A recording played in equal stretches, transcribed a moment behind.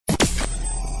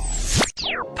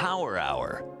Power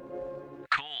Hour.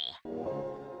 Coal.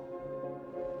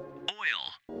 Oil.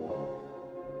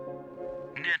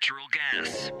 Natural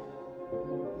gas.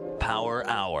 Power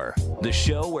Hour, the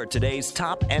show where today's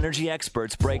top energy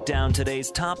experts break down today's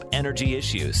top energy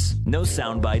issues. No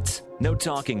sound bites, no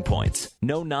talking points,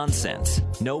 no nonsense,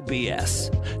 no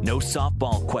BS, no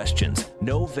softball questions,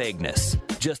 no vagueness,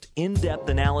 just in-depth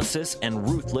analysis and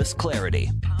ruthless clarity.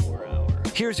 Power Hour.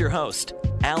 Here's your host,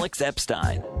 Alex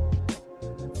Epstein.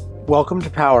 Welcome to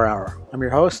Power Hour. I'm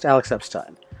your host, Alex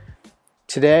Epstein.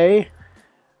 Today,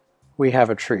 we have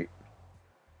a treat.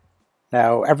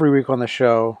 Now, every week on the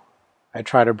show, I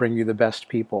try to bring you the best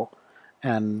people,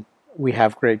 and we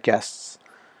have great guests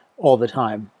all the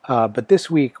time. But this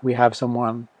week, we have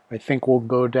someone I think will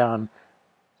go down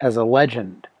as a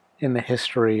legend in the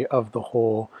history of the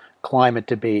whole climate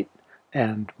debate,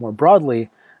 and more broadly,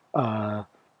 the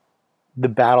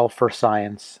battle for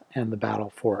science and the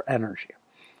battle for energy.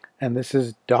 And this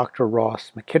is Dr.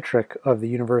 Ross McKitrick of the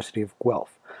University of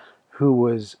Guelph, who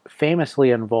was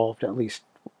famously involved, at least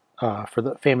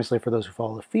famously for those who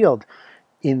follow the field,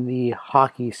 in the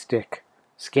hockey stick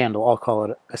scandal. I'll call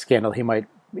it a scandal.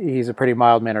 He's a pretty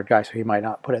mild-mannered guy, so he might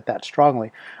not put it that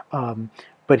strongly.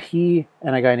 But he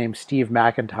and a guy named Steve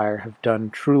McIntyre have done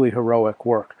truly heroic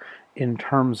work in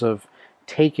terms of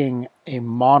taking a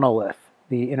monolith,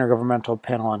 the Intergovernmental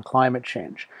Panel on Climate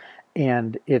Change,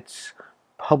 and its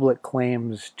public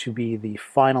claims to be the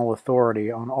final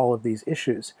authority on all of these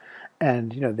issues.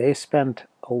 And, they spent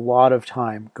a lot of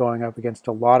time going up against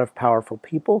a lot of powerful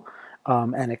people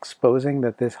and exposing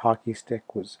that this hockey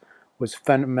stick was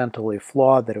fundamentally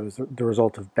flawed, that it was the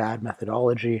result of bad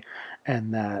methodology,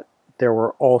 and that there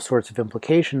were all sorts of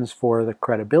implications for the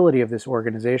credibility of this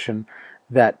organization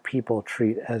that people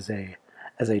treat as a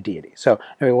deity. So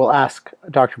anyway, we'll ask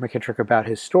Dr. McKitrick about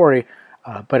his story,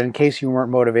 but in case you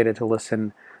weren't motivated to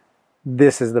listen,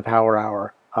 this is the Power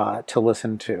Hour to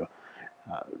listen to.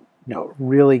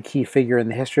 Really key figure in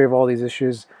the history of all these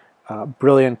issues,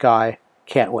 brilliant guy,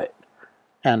 can't wait.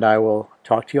 And I will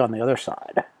talk to you on the other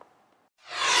side.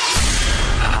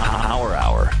 Power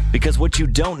Hour, because what you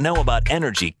don't know about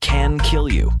energy can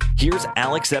kill you. Here's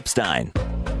Alex Epstein.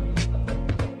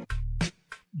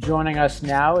 Joining us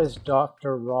now is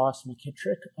Dr. Ross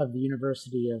McKitrick of the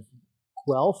University of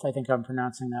Guelph. I think I'm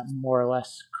pronouncing that more or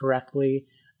less correctly.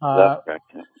 That's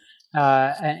correct.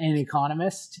 An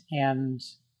economist, and,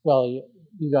 well,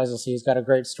 you guys will see he's got a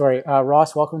great story.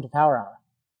 Ross, welcome to Power Hour.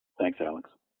 Thanks, Alex.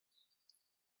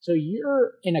 So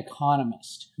you're an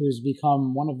economist who's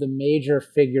become one of the major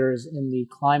figures in the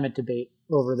climate debate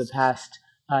over the past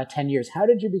 10 years. How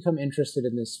did you become interested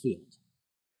in this field?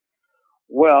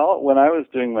 Well, when I was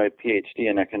doing my PhD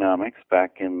in economics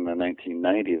back in the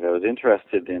 1990s, I was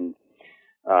interested in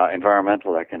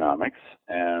environmental economics,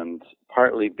 and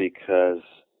partly because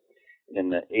in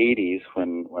the 80s,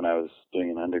 when I was doing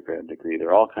an undergrad degree, there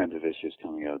were all kinds of issues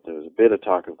coming out. There was a bit of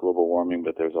talk of global warming,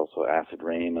 but there was also acid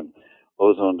rain and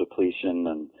ozone depletion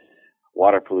and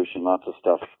water pollution, lots of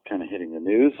stuff kind of hitting the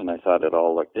news, and I thought it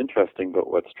all looked interesting. But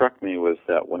what struck me was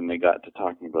that when they got to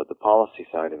talking about the policy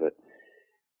side of it,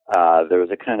 there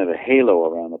was a kind of a halo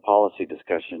around the policy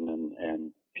discussion,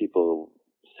 and people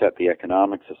set the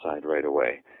economics aside right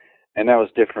away. And that was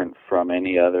different from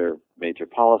any other major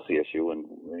policy issue. And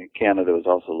Canada was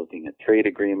also looking at trade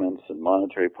agreements and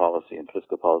monetary policy and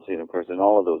fiscal policy. And of course, in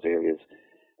all of those areas,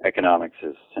 economics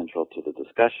is central to the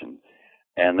discussion.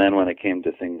 And then when it came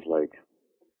to things like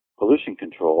pollution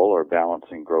control or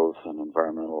balancing growth and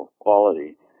environmental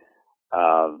quality,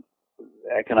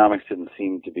 economics didn't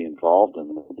seem to be involved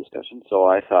in the discussion. So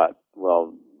I thought,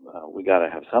 well, we got to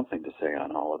have something to say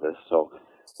on all of this. So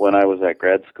when I was at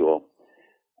grad school,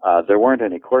 there weren't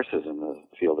any courses in the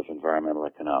field of environmental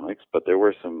economics, but there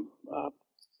were some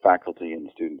faculty and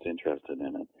students interested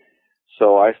in it.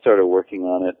 So I started working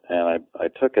on it, and I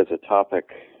took as a topic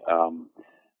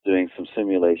doing some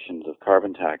simulations of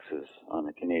carbon taxes on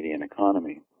the Canadian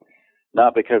economy.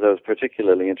 Not because I was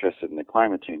particularly interested in the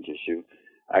climate change issue.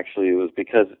 Actually, it was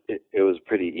because it was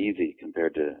pretty easy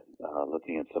compared to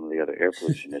looking at some of the other air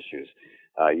pollution issues.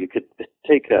 You could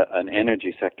take an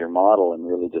energy sector model and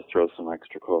really just throw some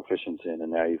extra coefficients in,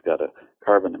 and now you've got a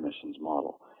carbon emissions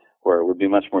model, where it would be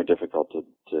much more difficult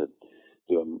to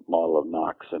do a model of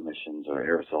NOx emissions or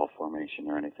aerosol formation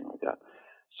or anything like that.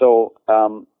 So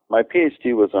my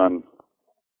PhD was on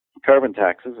carbon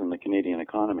taxes in the Canadian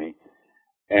economy,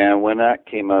 and when that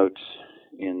came out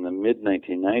in the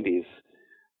mid-1990s,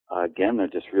 again, there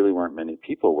just really weren't many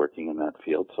people working in that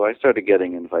field. So I started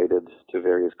getting invited to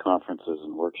various conferences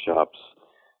and workshops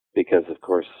because, of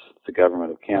course, the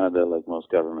government of Canada, like most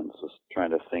governments, was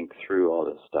trying to think through all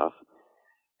this stuff.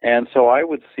 And so I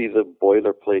would see the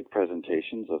boilerplate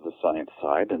presentations of the science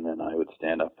side, and then I would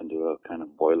stand up and do a kind of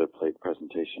boilerplate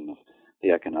presentation of the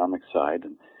economic side.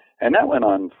 And that went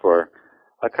on for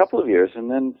a couple of years. And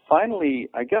then finally,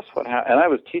 I guess what happened, and I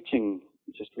was teaching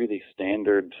just really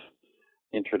standard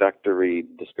introductory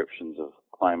descriptions of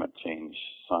climate change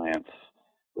science,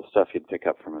 the stuff you'd pick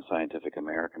up from a Scientific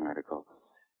American article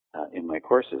in my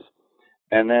courses.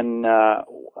 And then I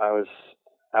was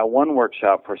at one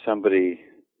workshop where somebody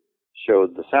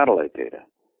showed the satellite data.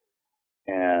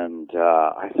 And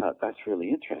I thought, that's really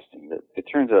interesting. That it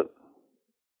turns out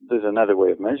there's another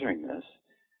way of measuring this,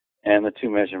 and the two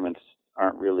measurements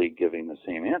aren't really giving the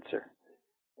same answer.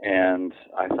 And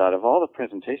I thought, of all the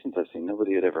presentations I've seen,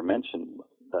 nobody had ever mentioned,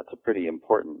 that's a pretty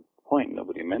important point.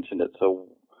 Nobody mentioned it, so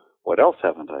what else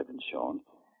haven't I been shown?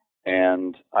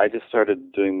 And I just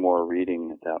started doing more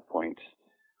reading at that point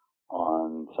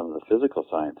on some of the physical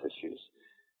science issues.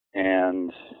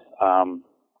 And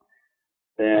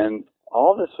then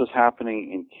all this was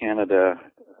happening in Canada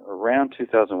around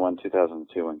 2001,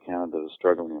 2002, when Canada was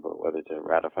struggling about whether to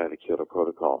ratify the Kyoto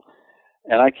Protocol.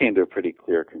 And I came to a pretty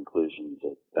clear conclusion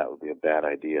that that would be a bad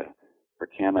idea for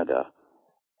Canada,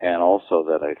 and also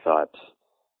that I thought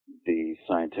the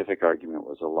scientific argument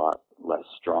was a lot less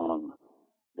strong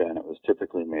than it was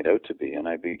typically made out to be, and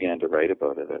I began to write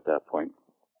about it at that point.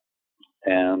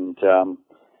 And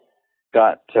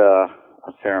got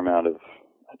a fair amount of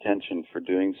attention for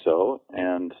doing so,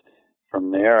 and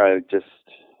from there I just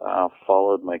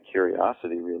followed my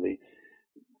curiosity, really.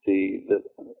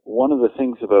 One of the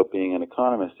things about being an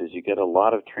economist is you get a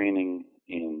lot of training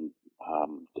in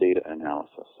data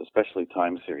analysis, especially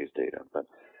time series data, but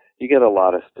you get a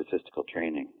lot of statistical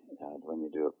training when you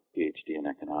do a PhD in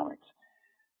economics.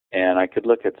 And I could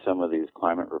look at some of these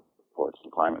climate reports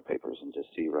and climate papers and just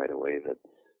see right away that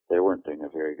they weren't doing a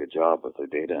very good job with their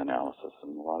data analysis,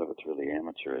 and a lot of it's really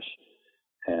amateurish.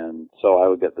 And so I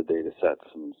would get the data sets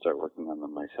and start working on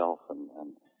them myself. And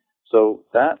so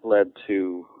that led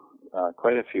to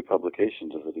quite a few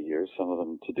publications over the years, some of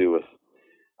them to do with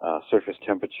surface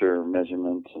temperature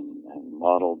measurement and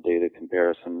model data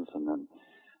comparisons, and then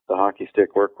the hockey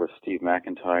stick work with Steve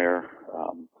McIntyre.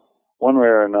 One way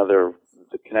or another,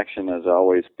 the connection has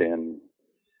always been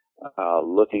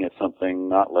looking at something,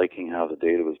 not liking how the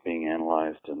data was being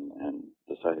analyzed, and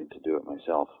deciding to do it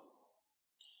myself.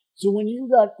 So when you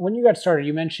got started,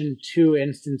 you mentioned two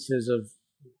instances of,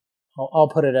 I'll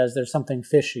put it as there's something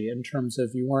fishy in terms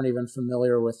of you weren't even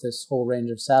familiar with this whole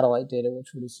range of satellite data,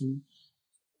 which would assume,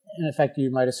 in effect, you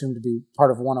might assume to be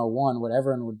part of 101, what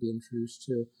everyone would be introduced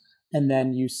to. And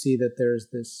then you see that there's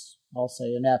this, I'll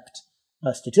say, inept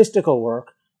statistical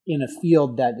work in a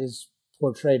field that is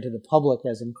portrayed to the public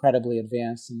as incredibly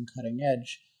advanced and cutting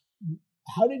edge.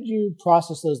 How did you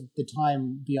process those at the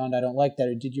time beyond I don't like that?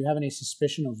 Or did you have any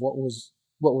suspicion of what was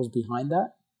behind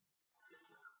that?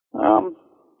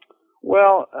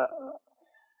 Well,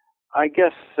 I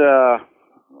guess there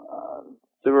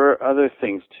were other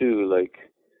things too, like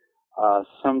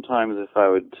sometimes if I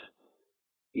would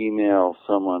email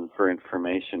someone for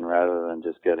information rather than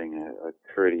just getting a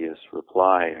courteous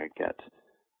reply, I get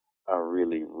a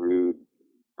really rude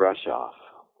brush off,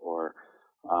 or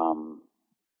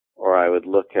I would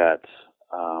look at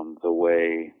the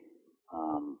way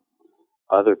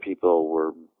other people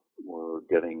were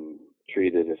getting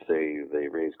treated if they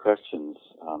raised questions,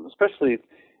 especially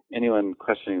anyone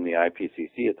questioning the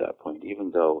IPCC at that point,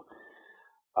 even though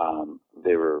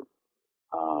there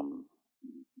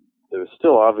was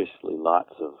still obviously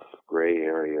lots of gray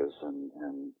areas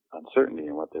and uncertainty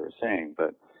in what they were saying,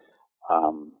 but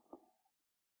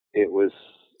it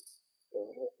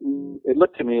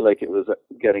looked to me like it was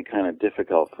getting kind of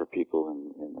difficult for people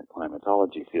in the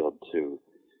climatology field to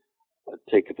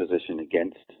take a position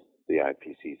against the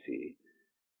IPCC.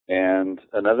 And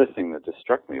another thing that just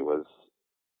struck me was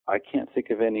I can't think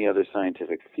of any other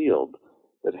scientific field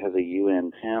that has a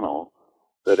UN panel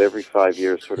that every 5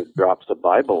 years sort of drops a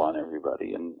Bible on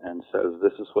everybody and says,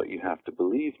 this is what you have to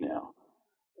believe now.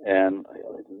 And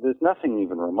there's nothing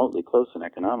even remotely close in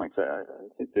economics. I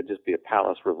think there'd just be a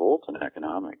palace revolt in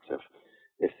economics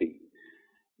if the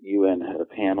UN had a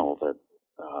panel that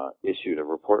issued a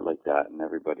report like that and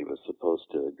everybody was supposed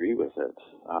to agree with it.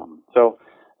 So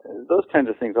those kinds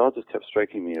of things all just kept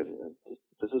striking me as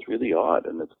this is really odd,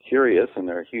 and it's curious, and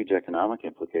there are huge economic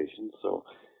implications. So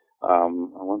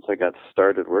once I got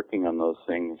started working on those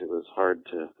things, it was hard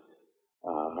to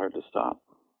stop.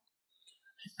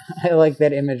 I like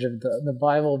that image of the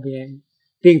Bible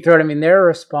being thrown. I mean, their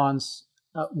response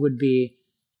would be,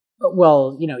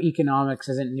 well, economics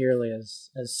isn't nearly as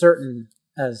certain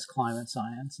as climate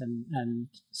science, and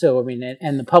so I mean,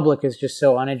 and the public is just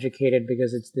so uneducated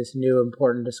because it's this new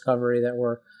important discovery that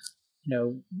we're,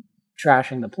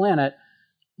 trashing the planet.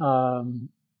 I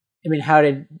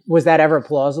mean, was that ever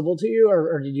plausible to you,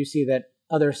 or did you see that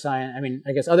other science? I mean,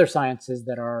 I guess other sciences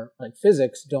that are like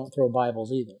physics don't throw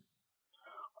Bibles either.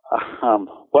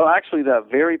 Well, actually, that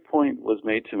very point was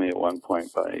made to me at one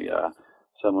point by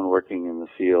someone working in the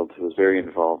field who was very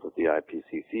involved with the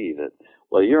IPCC. That,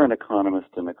 well, you're an economist,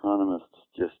 and economists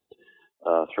just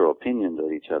throw opinions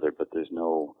at each other, but there's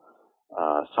no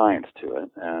science to it.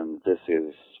 And this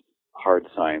is hard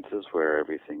sciences where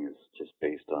everything is just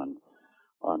based on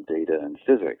data and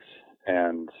physics.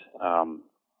 And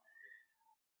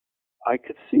I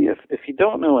could see if you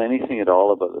don't know anything at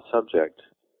all about the subject,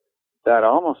 that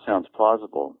almost sounds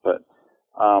plausible. But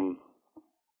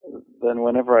then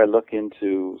whenever I look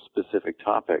into specific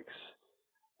topics,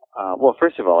 well,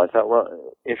 first of all, I thought, well,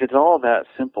 if it's all that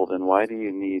simple, then why do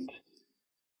you need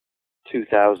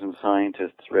 2,000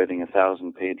 scientists writing a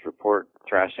 1,000-page report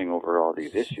thrashing over all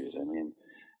these issues? I mean,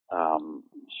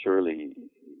 surely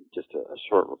just a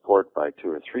short report by 2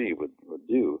 or 3 would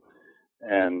do.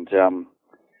 And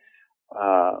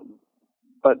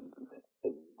but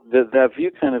that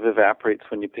view kind of evaporates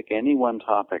when you pick any one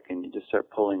topic and you just start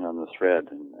pulling on the thread.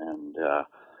 And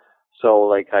so,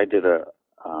 like, I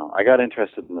got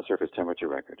interested in the surface temperature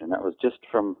record, and that was just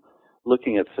from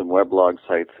looking at some weblog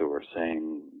sites who were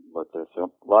saying, look, there's a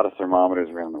lot of thermometers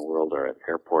around the world are at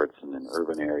airports and in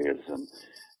urban areas,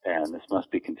 and this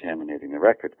must be contaminating the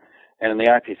record. And in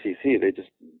the IPCC, they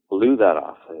just blew that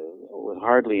off with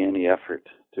hardly any effort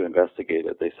to investigate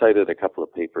it. They cited a couple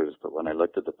of papers, but when I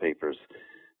looked at the papers,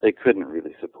 they couldn't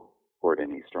really support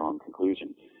any strong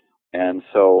conclusion. And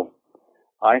so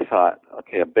I thought,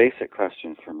 okay, a basic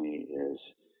question for me is,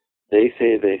 they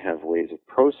say they have ways of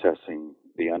processing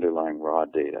the underlying raw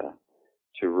data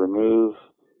to remove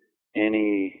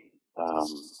any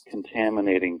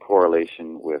contaminating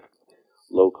correlation with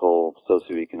local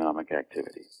socioeconomic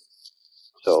activity.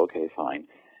 So, okay, fine.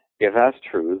 If that's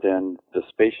true, then the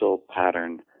spatial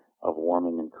pattern of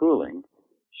warming and cooling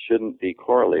shouldn't be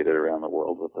correlated around the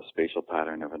world with the spatial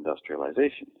pattern of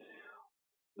industrialization.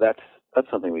 That's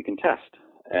something we can test.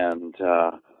 And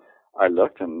I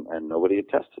looked, and nobody had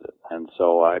tested it. And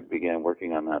so I began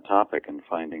working on that topic and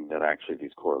finding that actually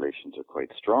these correlations are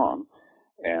quite strong,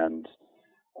 and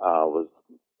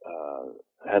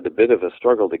had a bit of a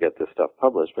struggle to get this stuff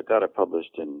published, but got it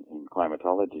published in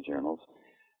climatology journals.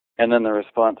 And then the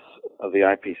response of the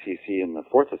IPCC in the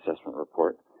fourth assessment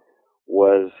report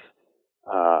was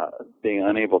being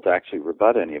unable to actually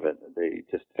rebut any of it. They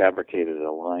just fabricated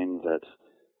a line that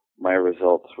my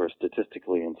results were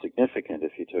statistically insignificant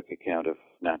if you took account of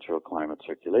natural climate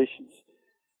circulations.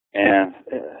 And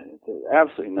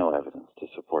absolutely no evidence to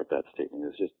support that statement. It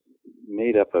was just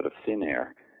made up out of thin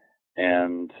air.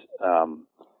 And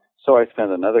so I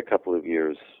spent another couple of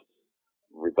years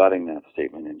rebutting that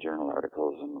statement in journal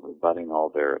articles and rebutting all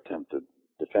their attempted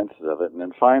defenses of it. And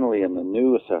then finally, in the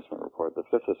new assessment report, the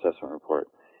fifth assessment report,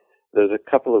 there's a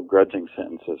couple of grudging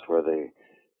sentences where they,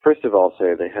 first of all,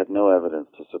 say they had no evidence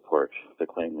to support the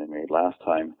claim they made last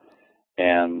time,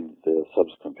 and the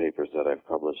subsequent papers that I've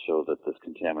published show that this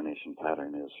contamination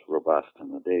pattern is robust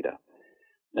in the data.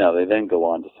 Now, they then go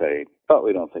on to say, but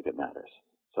we don't think it matters.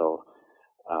 So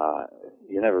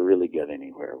you never really get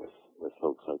anywhere with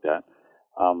folks like that.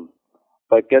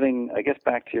 But getting, I guess,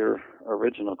 back to your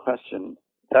original question,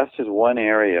 that's just one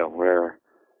area where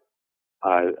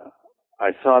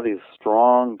I saw these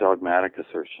strong dogmatic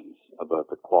assertions about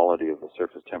the quality of the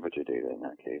surface temperature data in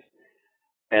that case.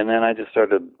 And then I just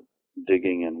started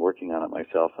digging and working on it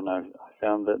myself, and I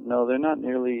found that, no, they're not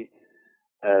nearly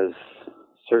as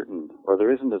certain, or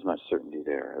there isn't as much certainty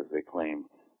there as they claim.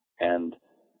 And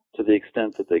to the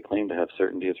extent that they claim to have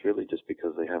certainty, it's really just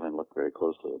because they haven't looked very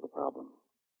closely at the problem.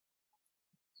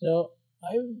 So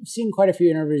I've seen quite a few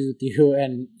interviews with you,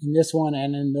 and in this one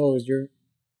and in those,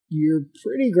 you're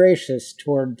pretty gracious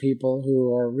toward people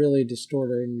who are really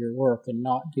distorting your work and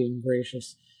not being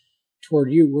gracious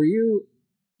toward you. Were you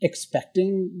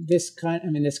expecting this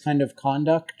kind of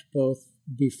conduct both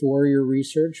before your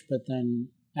research, but then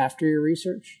after your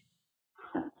research?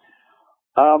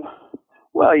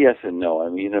 Well, yes and no. I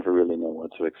mean, you never really know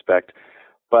what to expect.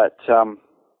 But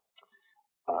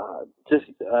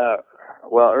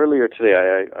earlier today,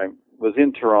 I was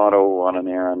in Toronto on an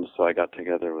errand, so I got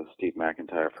together with Steve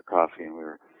McIntyre for coffee, and we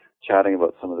were chatting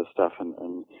about some of this stuff,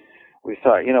 and we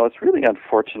thought, it's really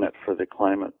unfortunate for the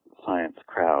climate science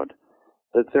crowd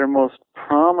that their most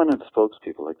prominent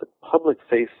spokespeople, like the public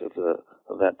face of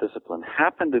that discipline,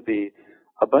 happen to be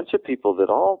a bunch of people that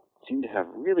all seem to have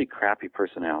really crappy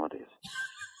personalities.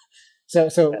 So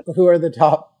who are the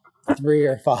top 3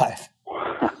 or 5?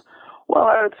 Well,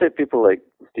 I would say people like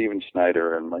Steven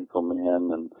Schneider and Michael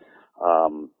Mann and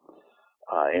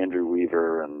Andrew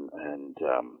Weaver and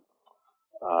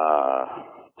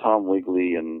Tom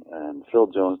Wigley and Phil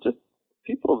Jones, just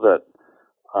people that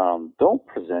don't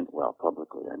present well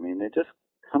publicly. I mean, they just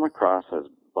come across as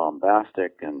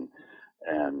bombastic and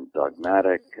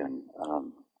dogmatic, and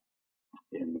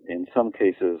in some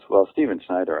cases, well, Steven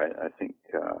Schneider, I think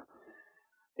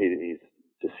he's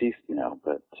deceased now,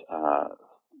 but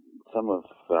some of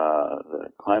the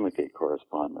ClimateGate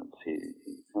correspondents, he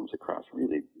comes across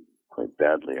really quite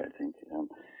badly, I think.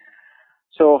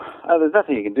 So there's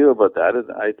nothing you can do about that.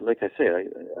 Like I say,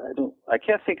 I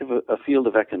can't think of a field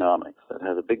of economics that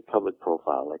has a big public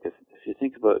profile. Like if you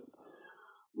think about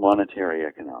monetary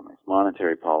economics,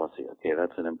 monetary policy, okay,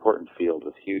 that's an important field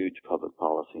with huge public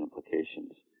policy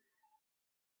implications.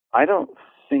 I don't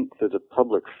think there's a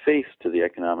public face to the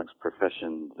economics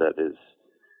profession that is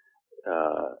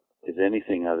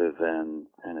anything other than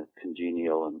kind of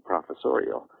congenial and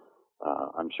professorial.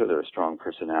 I'm sure there are strong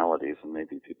personalities, and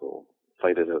maybe people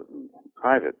fight it out in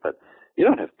private, but you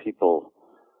don't have people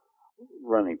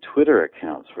running Twitter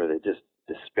accounts where they just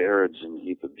disparage and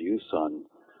heap abuse on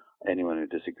anyone who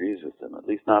disagrees with them, at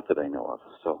least not that I know of.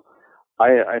 So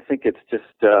I think it's just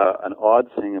an odd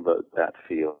thing about that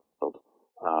field.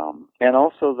 And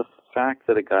also the fact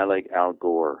that a guy like Al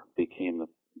Gore became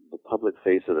the public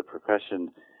face of the profession,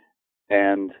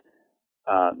 and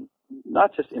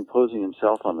not just imposing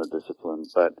himself on the discipline,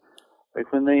 but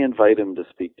like when they invite him to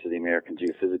speak to the American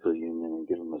Geophysical Union and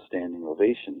give him a standing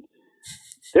ovation,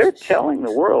 they're telling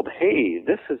the world, "Hey,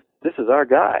 this is our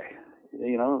guy.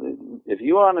 You know, if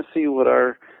you want to see what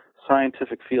our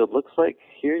scientific field looks like,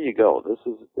 here you go. This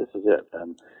is it."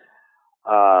 And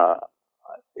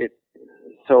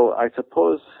so I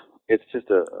suppose it's just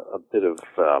a bit of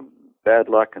bad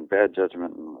luck and bad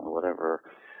judgment and whatever,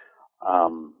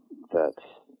 that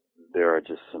there are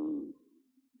just some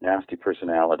nasty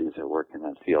personalities that work in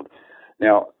that field.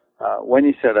 Now, when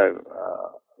you said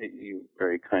you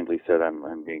very kindly said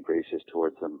I'm being gracious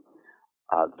towards them,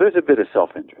 there's a bit of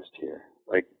self-interest here.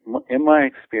 Like in my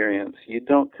experience, you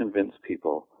don't convince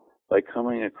people by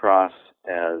coming across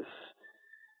as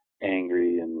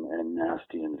angry and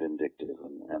nasty and vindictive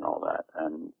and all that.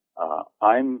 And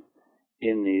I'm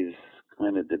in these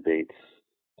kind of debates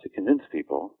to convince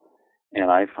people,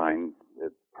 and I find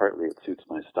that partly it suits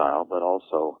my style, but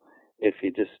also if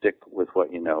you just stick with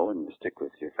what you know and you stick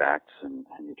with your facts and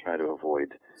you try to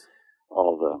avoid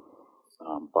all the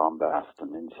bombast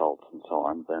and insults and so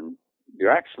on, then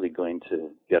you're actually going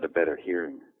to get a better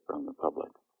hearing from the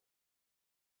public.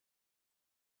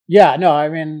 Yeah, no, I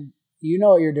mean, you know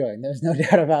what you're doing. There's no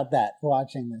doubt about that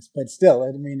watching this. But still,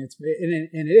 I mean,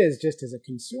 it is just as a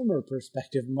consumer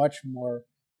perspective much more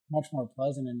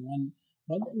pleasant. And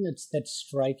one thing that's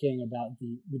striking about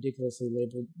the ridiculously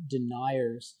labeled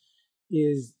deniers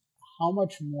is how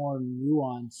much more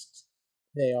nuanced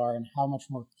they are and how much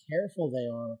more careful they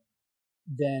are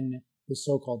than the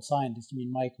so-called scientists. I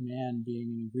mean, Mike Mann being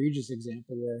an egregious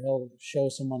example, where he'll show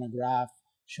someone a graph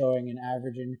showing an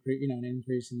average increase, an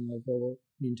increase in the global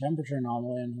mean temperature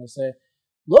anomaly, and he'll say,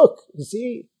 "Look, you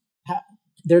see,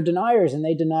 they're deniers, and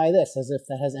they deny this," as if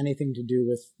that has anything to do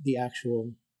with the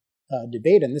actual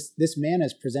debate. And this man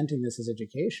is presenting this as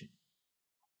education.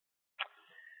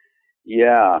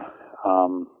 Yeah.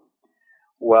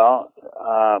 Well,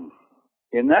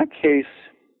 in that case,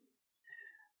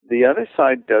 the other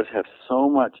side does have so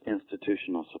much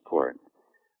institutional support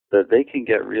that they can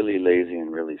get really lazy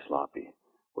and really sloppy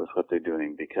with what they're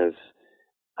doing, because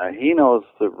he knows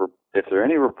that if there are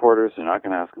any reporters, they're not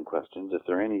going to ask him questions. If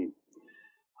there are any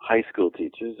high school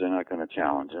teachers, they're not going to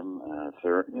challenge him.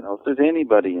 If there's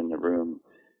anybody in the room,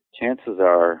 chances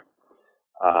are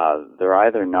they're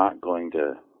either not going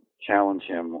to challenge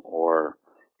him, or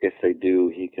if they do,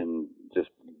 he can just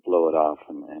blow it off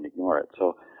and ignore it.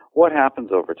 So what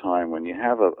happens over time when you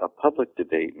have a public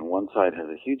debate and one side has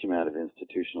a huge amount of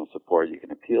institutional support, you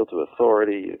can appeal to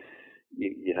authority,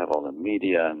 you have all the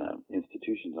media and the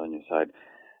institutions on your side,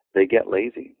 they get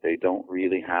lazy. They don't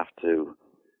really have to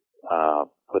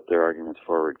put their arguments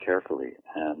forward carefully.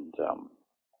 And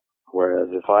whereas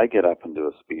if I get up and do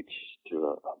a speech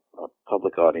to a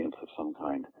public audience of some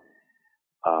kind,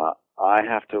 I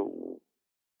have to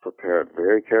prepare it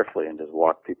very carefully and just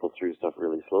walk people through stuff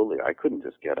really slowly. I couldn't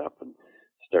just get up and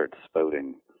start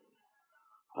spouting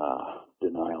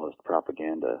denialist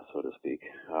propaganda, so to speak,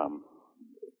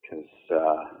 because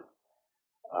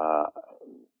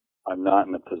I'm I'm not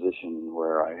in a position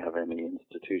where I have any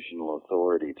institutional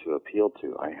authority to appeal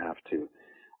to.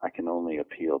 I can only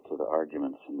appeal to the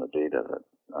arguments and the data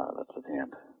that's at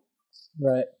hand.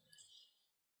 Right.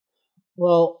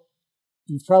 Well,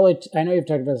 I know you've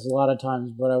talked about this a lot of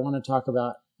times, but I want to talk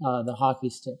about the hockey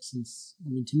stick, since, I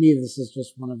mean, to me, this is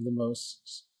just one of the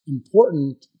most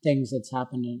important things that's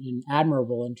happened and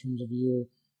admirable in terms of you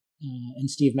and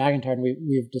Steve McIntyre. And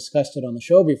we've discussed it on the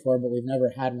show before, but we've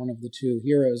never had one of the two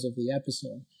heroes of the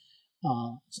episode.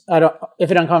 I don't,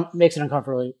 if it makes it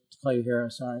uncomfortable to call you hero,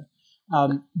 sorry.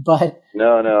 But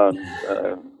no.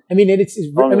 I mean,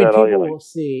 people like. will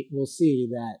see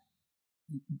that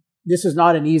this is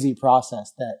not an easy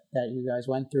process that you guys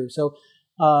went through. So,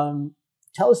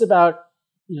 tell us about,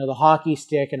 the hockey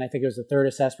stick, and I think it was the third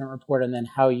assessment report, and then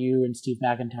how you and Steve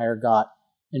McIntyre got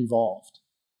involved.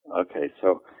 Okay,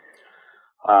 so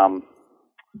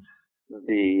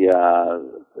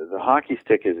the hockey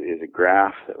stick is a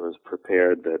graph that was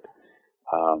prepared that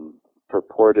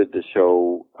purported to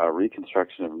show a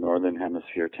reconstruction of northern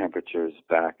hemisphere temperatures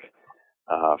back,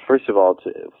 first of all,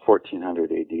 to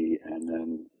 1400 AD, and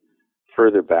then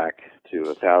further back to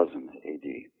 1000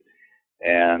 AD.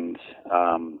 And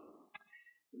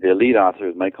the lead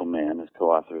authors, Michael Mann, his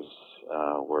co-authors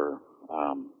were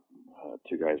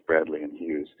two guys, Bradley and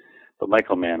Hughes. But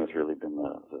Michael Mann has really been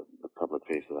the public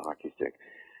face of the hockey stick.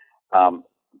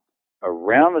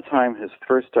 Around the time his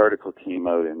first article came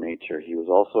out in Nature, he was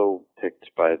also picked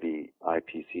by the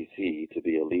IPCC to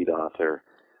be a lead author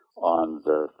on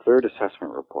the third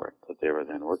assessment report that they were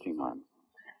then working on.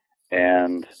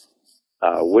 And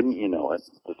wouldn't you know it,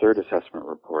 the third assessment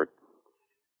report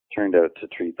turned out to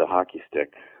treat the hockey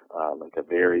stick like a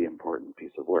very important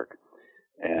piece of work,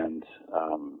 and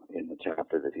in the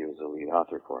chapter that he was a lead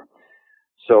author for.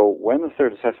 So when the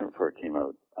third assessment report came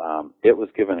out, it was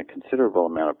given a considerable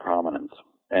amount of prominence,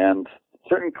 and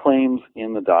certain claims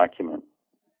in the document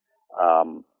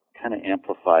kind of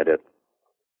amplified it.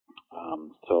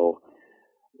 So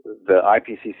the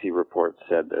IPCC report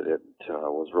said that it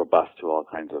was robust to all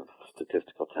kinds of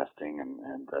statistical testing,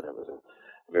 and that it was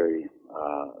a very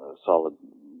solid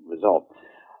result.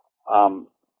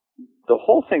 The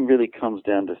whole thing really comes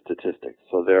down to statistics.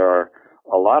 So there are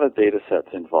a lot of data sets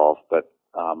involved, but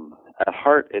at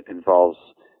heart it involves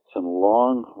some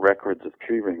long records of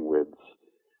tree ring widths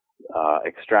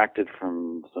extracted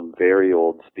from some very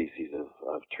old species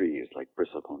of trees, like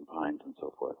bristlecone pines and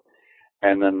so forth.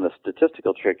 And then the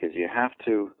statistical trick is you have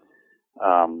to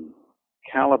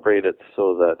calibrate it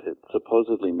so that it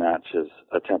supposedly matches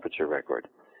a temperature record.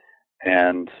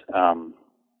 And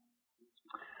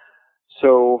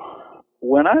so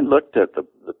when I looked at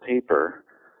the paper,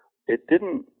 it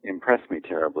didn't impress me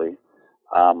terribly,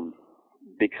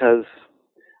 because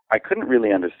I couldn't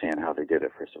really understand how they did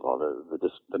it, first of all.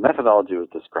 The methodology was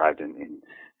described in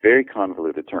very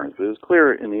convoluted terms, but it was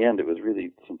clear in the end it was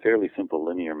really some fairly simple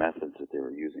linear methods that they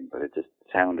were using, but it just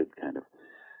sounded kind of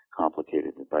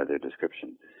complicated by their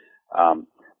description.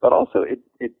 But also,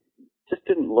 it just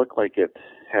didn't look like it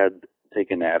had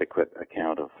taken adequate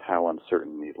account of how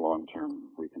uncertain these long-term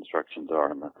reconstructions are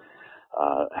and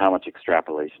how much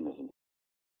extrapolation is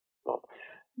involved.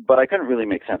 But I couldn't really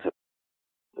make sense of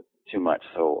it too much,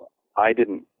 so I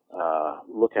didn't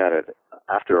look at it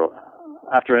after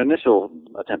an initial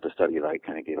attempt to study it. I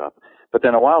kind of gave up. But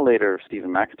then a while later,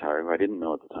 Stephen McIntyre, who I didn't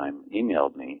know at the time,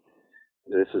 emailed me.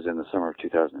 This was in the summer of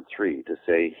 2003, to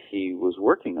say he was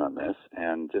working on this,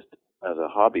 and just as a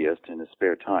hobbyist in his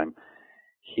spare time,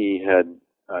 he had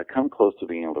come close to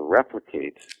being able to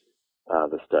replicate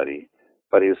the study,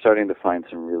 but he was starting to find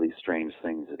some really strange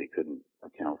things that he couldn't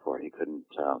account for. He couldn't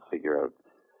figure out,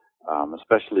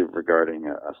 especially regarding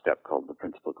a step called the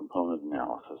principal component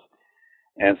analysis.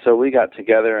 And so we got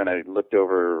together, and I looked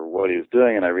over what he was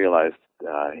doing, and I realized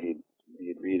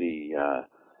he'd really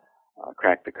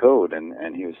cracked the code,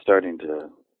 and he was starting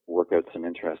to work out some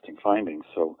interesting findings.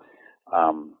 So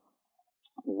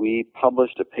we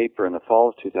published a paper in the fall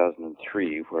of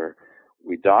 2003 where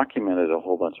we documented a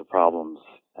whole bunch of problems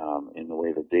in the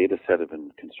way the data set had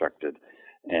been constructed,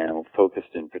 and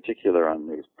focused in particular on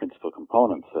these principal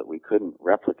components that we couldn't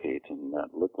replicate and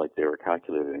that looked like they were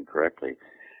calculated incorrectly,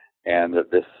 and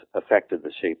that this affected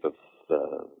the shape of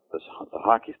the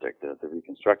hockey stick, the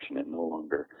reconstruction. It no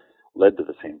longer led to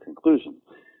the same conclusion.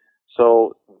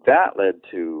 So that led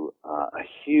to a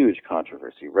huge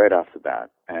controversy right off the bat,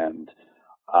 and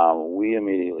we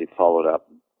immediately followed up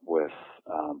with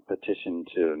petition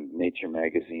to Nature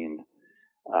magazine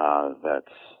that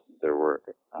there were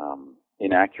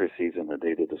inaccuracies in the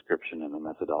data description and the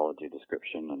methodology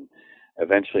description, and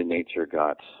eventually Nature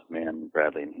got Mann,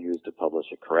 Bradley, and Hughes to publish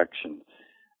a correction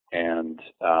And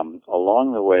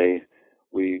along the way,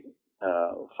 we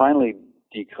finally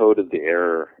decoded the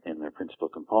error in their principal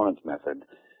components method.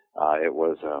 It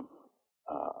was,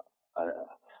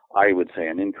 I would say,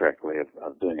 an incorrect way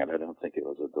of doing it. I don't think it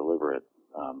was a deliberate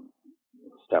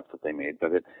step that they made,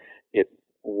 but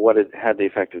what it had the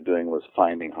effect of doing was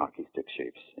finding hockey stick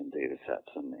shapes in data sets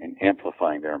and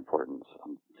amplifying their importance,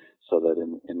 so that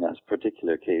in this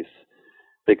particular case,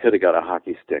 they could have got a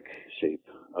hockey stick shape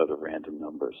out of random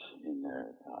numbers in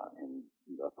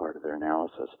a part of their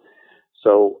analysis.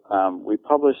 So we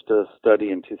published a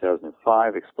study in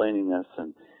 2005 explaining this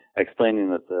and explaining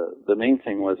that the main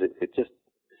thing was it just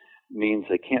means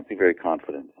they can't be very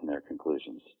confident in their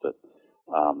conclusions, that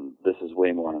this is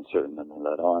way more uncertain than they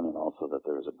let on, and also that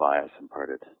there is a bias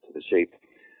imparted to the shape.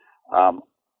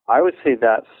 I would say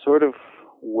that's sort of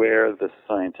where the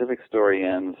scientific story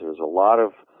ends. There's a lot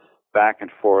of back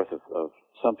and forth of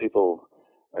some people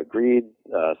agreed,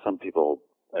 some people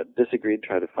disagreed,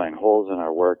 tried to find holes in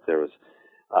our work. There was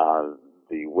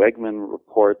the Wegman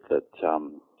report that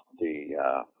the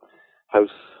House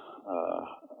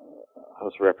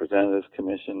of Representatives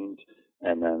commissioned,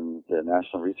 and then the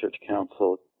National Research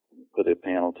Council put a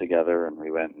panel together, and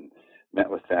we went and met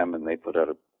with them, and they put out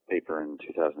a paper in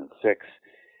 2006.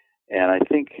 And I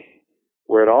think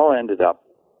where it all ended up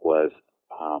was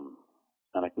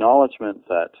an acknowledgement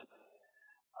that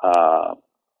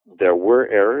there were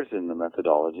errors in the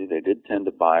methodology. They did tend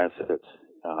to bias it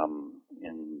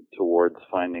towards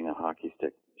finding a hockey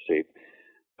stick shape.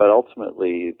 But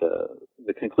ultimately,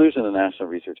 the conclusion of the National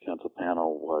Research Council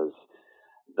panel was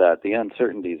that the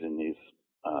uncertainties in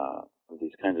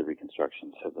these kinds of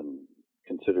reconstructions have been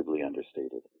considerably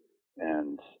understated,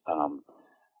 and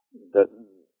that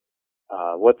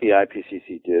what the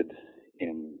IPCC did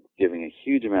in giving a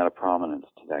huge amount of prominence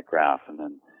to that graph and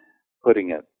then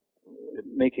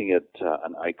making it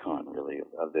an icon, really,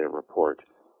 of their report,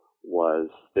 was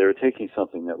they were taking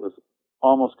something that was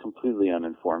almost completely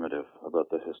uninformative about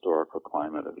the historical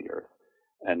climate of the Earth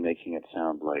and making it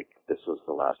sound like this was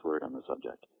the last word on the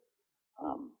subject.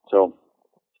 So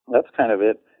that's kind of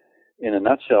it in a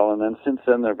nutshell. And then since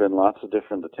then, there have been lots of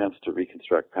different attempts to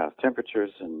reconstruct past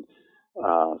temperatures, and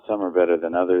some are better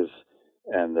than others,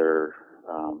 and there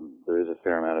is a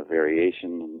fair amount of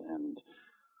variation, and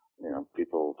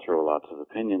people throw lots of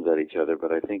opinions at each other.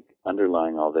 But I think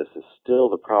underlying all this is still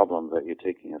the problem that you're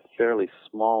taking a fairly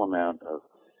small amount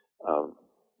of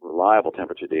reliable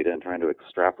temperature data and trying to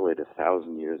extrapolate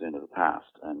 1,000 years into the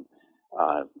past, and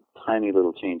tiny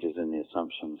little changes in the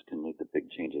assumptions can make the big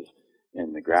changes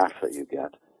in the graph that you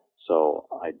get. So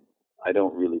I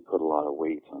don't really put a lot of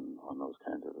weight on those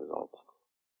kinds of results.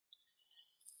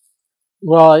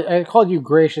 Well, I called you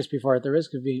gracious before at the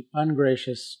risk of being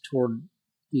ungracious toward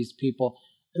these people.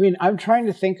 I mean, I'm trying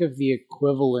to think of the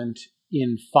equivalent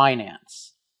in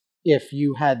finance. If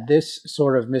you had this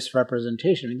sort of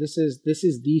misrepresentation, I mean, this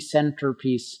is the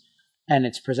centerpiece, and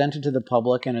it's presented to the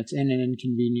public, and it's in an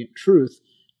inconvenient truth,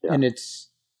 and it's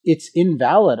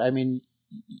invalid. I mean,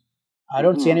 I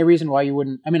don't see any reason why you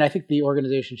wouldn't. I mean, I think the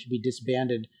organization should be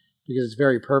disbanded because its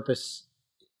very purpose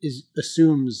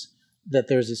assumes that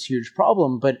there's this huge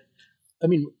problem. But I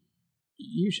mean,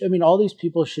 all these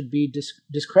people should be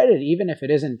discredited, even if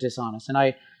it isn't dishonest.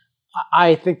 And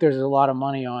I think there's a lot of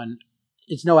money on.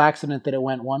 It's no accident that it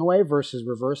went one way versus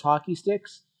reverse hockey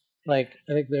sticks. Like,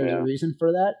 I think there's a reason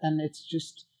for that, and it's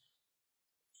just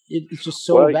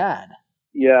so bad.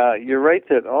 Yeah, you're right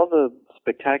that all the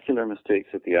spectacular mistakes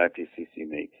that the IPCC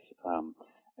makes,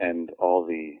 and all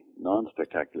the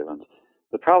non-spectacular ones,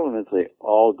 the problem is they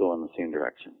all go in the same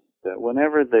direction. That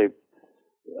whenever they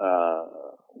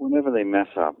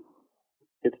mess up,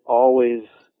 it's always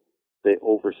they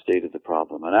overstated the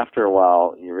problem. And after a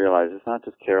while, you realize it's not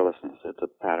just carelessness, it's a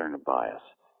pattern of bias.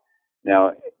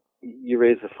 Now, you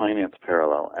raise the finance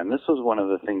parallel, and this was one of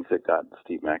the things that got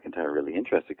Steve McIntyre really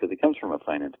interested, because he comes from a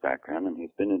finance background, and he's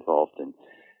been involved in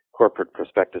corporate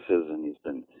prospectuses, and he's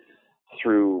been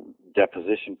through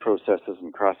deposition processes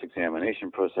and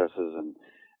cross-examination processes, and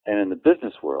in the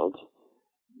business world,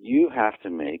 you have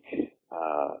to make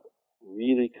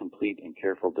really complete and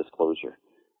careful disclosure.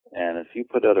 And if you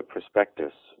put out a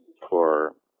prospectus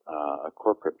for a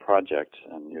corporate project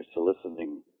and you're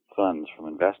soliciting funds from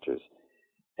investors,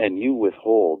 and you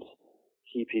withhold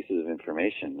key pieces of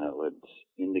information that would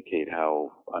indicate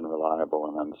how unreliable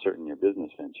and uncertain your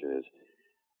business venture is,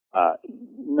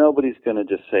 nobody's going to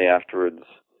just say afterwards,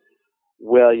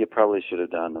 well, you probably should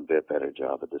have done a bit better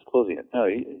job at disclosing it. No,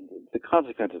 the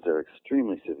consequences are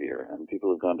extremely severe, and people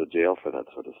have gone to jail for that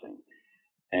sort of thing.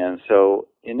 And so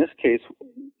in this case,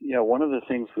 one of the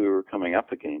things we were coming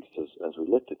up against as we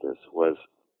looked at this was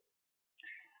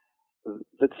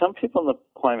that some people in the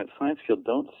climate science field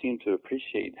don't seem to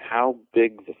appreciate how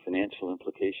big the financial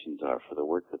implications are for the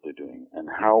work that they're doing and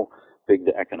how big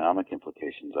the economic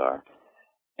implications are.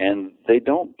 And they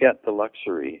don't get the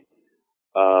luxury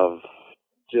of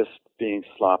just being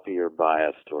sloppy or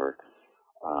biased or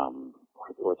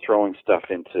throwing stuff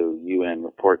into UN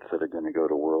reports that are going to go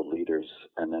to world leaders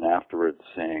and then afterwards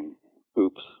saying,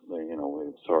 oops,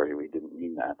 we're sorry, we didn't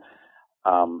mean that.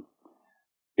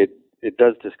 It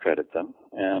does discredit them,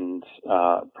 and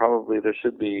probably there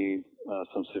should be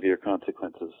some severe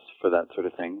consequences for that sort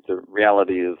of thing. The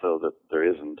reality is, though, that there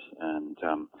isn't. And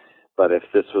but if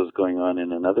this was going on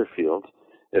in another field,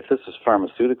 if this was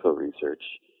pharmaceutical research,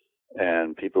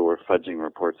 and people were fudging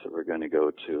reports that were going to go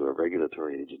to a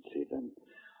regulatory agency, then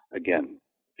again,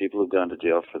 people have gone to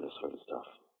jail for this sort of stuff.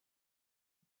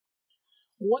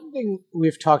 One thing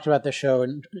we've talked about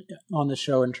on the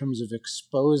show in terms of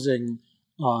exposing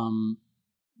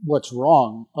what's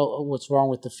wrong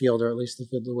with the field, or at least the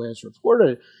field the way it's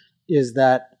reported, is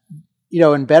that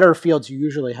in better fields you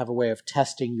usually have a way of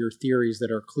testing your theories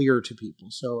that are clear to people.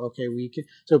 So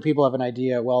so people have an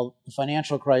idea. Well, the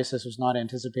financial crisis was not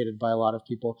anticipated by a lot of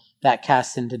people. That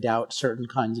casts into doubt certain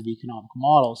kinds of economic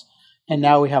models. And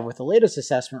now we have, with the latest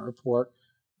assessment report,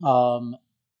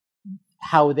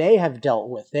 how they have dealt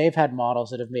with. They've had models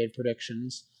that have made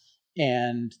predictions,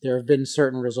 and there have been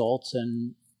certain results,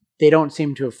 and they don't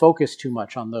seem to have focused too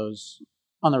much on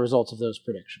the results of those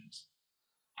predictions.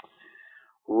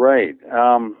 Right.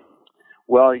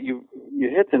 Well, you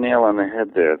hit the nail on the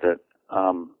head there. That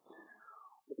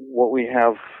what we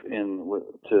have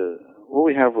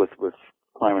with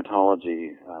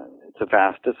climatology, it's a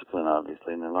vast discipline,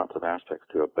 obviously, and there are lots of aspects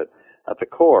to it. But at the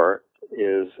core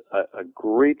is a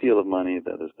great deal of money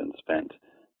that has been spent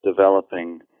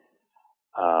developing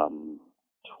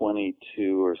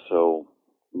 22 or so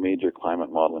major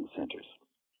climate modeling centers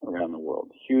around the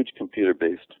world, huge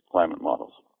computer-based climate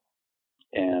models.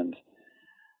 And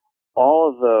all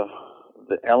of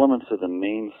the elements of the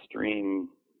mainstream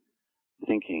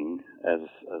thinking, as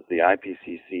the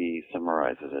IPCC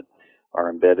summarizes it, are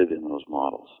embedded in those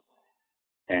models.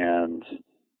 And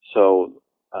so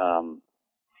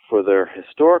for their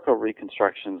historical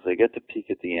reconstructions, they get to peek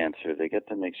at the answer. They get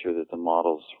to make sure that the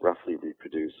models roughly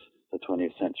reproduce the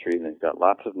 20th century. They've got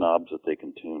lots of knobs that they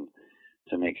can tune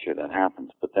to make sure that happens.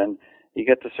 But then you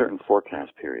get to certain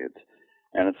forecast periods.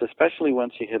 And it's especially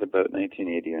once you hit about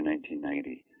 1980 or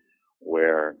 1990,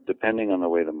 where, depending on the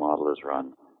way the model is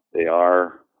run, they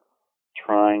are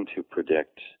trying to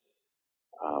predict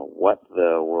what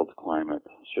the world's climate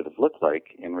should have looked like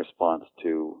in response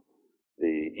to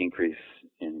the increase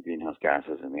in greenhouse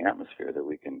gases in the atmosphere that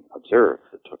we can observe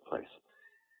that took place,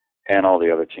 and all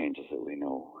the other changes that we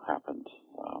know happened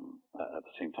at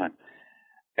the same time.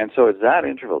 And so it's that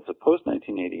interval, it's a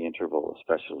post-1980 interval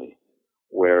especially,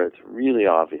 where it's really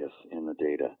obvious in the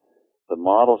data. The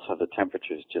models have the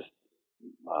temperatures just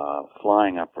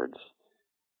flying upwards,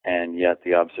 and yet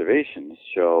the observations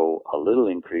show a little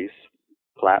increase,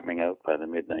 flattening out by the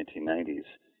mid-1990s,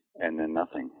 and then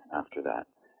nothing after that.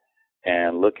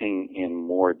 And looking in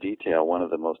more detail, one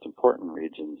of the most important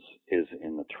regions is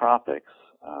in the tropics,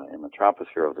 in the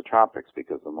troposphere of the tropics,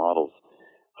 because the models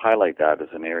highlight that as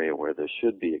an area where there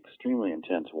should be extremely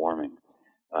intense warming.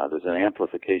 There's an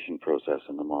amplification process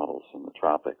in the models in the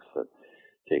tropics that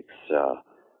takes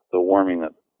the warming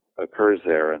that occurs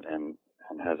there and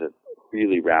has it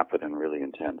really rapid and really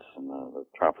intense in the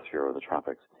troposphere or the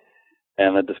tropics.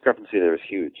 And the discrepancy there is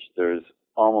huge. There's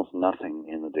almost nothing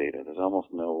in the data. There's almost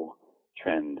no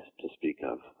trend to speak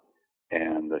of.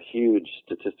 And a huge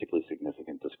statistically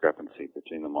significant discrepancy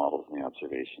between the models and the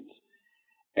observations.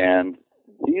 And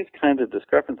these kinds of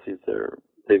discrepancies,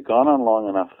 they've gone on long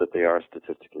enough that they are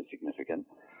statistically significant,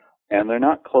 and they're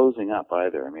not closing up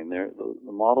either. I mean,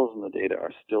 the models and the data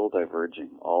are still diverging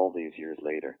all these years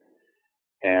later.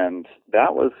 And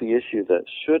that was the issue that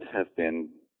should have been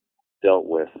dealt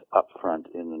with up front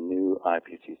in the new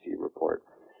IPCC report.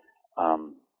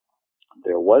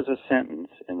 There was a sentence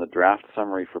in the draft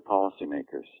summary for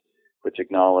policymakers which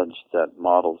acknowledged that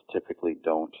models typically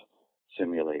don't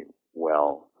simulate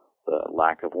well the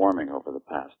lack of warming over the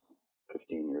past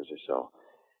 15 years or so.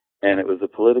 And it was the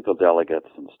political delegates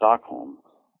in Stockholm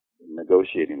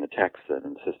negotiating the text that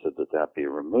insisted that that be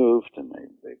removed, and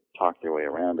they talked their way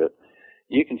around it.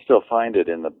 You can still find it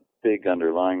in the big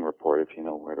underlying report if you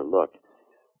know where to look.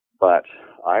 But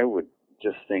I would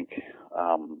just think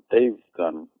they've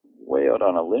gone way out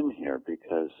on a limb here,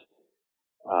 because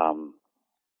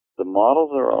the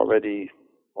models are already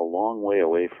a long way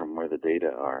away from where the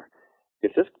data are.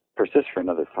 If this persists for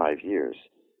another 5 years,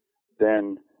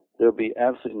 then there'll be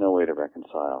absolutely no way to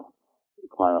reconcile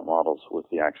climate models with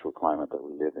the actual climate that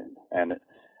we live in. And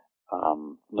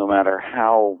no matter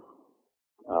how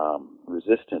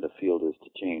resistant a field is to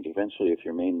change, eventually if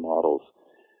your main models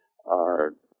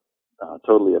are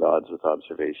totally at odds with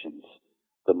observations,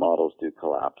 the models do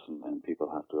collapse, and people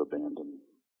have to abandon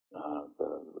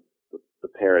the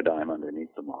paradigm underneath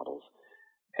the models.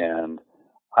 And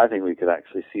I think we could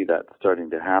actually see that starting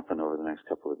to happen over the next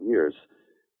couple of years,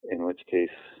 in which case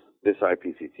this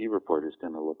IPCC report is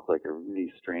going to look like a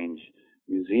really strange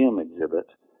museum exhibit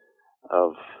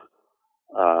of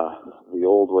the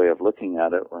old way of looking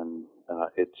at it, when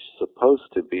it's supposed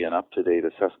to be an up-to-date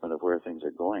assessment of where things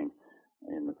are going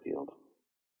in the field.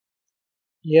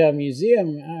 Yeah, museum,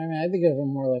 I mean, I think of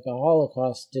them more like a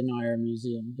Holocaust denier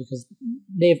museum, because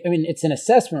it's an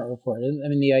assessment report. I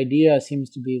mean, the idea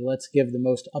seems to be, let's give the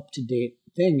most up-to-date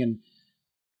thing, and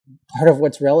part of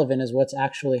what's relevant is what's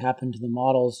actually happened to the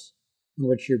models in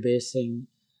which you're basing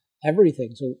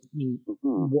everything. So, I mean,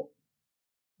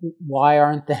 why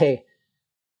aren't they,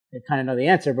 I kind of know the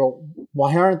answer, but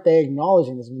why aren't they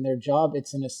acknowledging this? I mean, their job,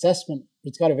 it's an assessment.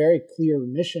 It's got a very clear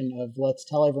mission of let's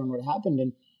tell everyone what happened.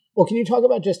 And, well, can you talk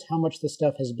about just how much the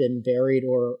stuff has been buried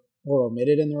or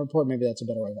omitted in the report? Maybe that's a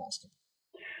better way of asking.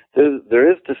 There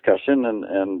is discussion,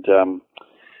 and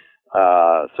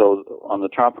so on the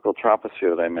tropical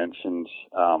troposphere that I mentioned,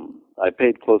 I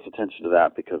paid close attention to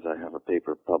that because I have a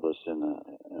paper published in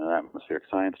an atmospheric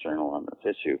science journal on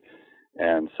this issue.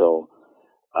 And so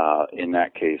in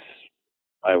that case,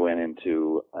 I went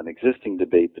into an existing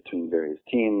debate between various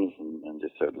teams and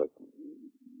just said, look,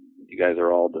 you guys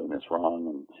are all doing this wrong,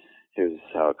 and here's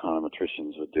how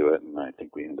econometricians would do it. And I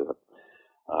think we ended up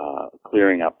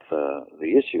clearing up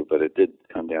the issue, but it did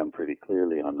come down pretty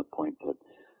clearly on the point that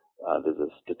there's a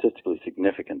statistically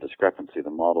significant discrepancy. The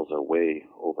models are way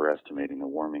overestimating the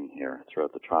warming here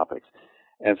throughout the tropics.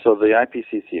 And so the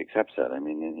IPCC accepts that. I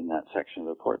mean, in that section of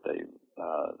the report, they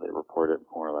report it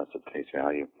more or less at face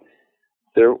value.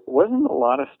 There wasn't a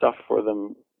lot of stuff for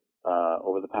them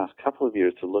over the past couple of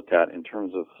years to look at in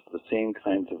terms of the same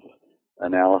kinds of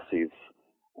analyses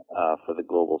for the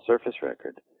global surface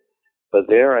record. But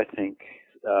there, I think,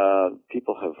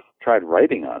 people have tried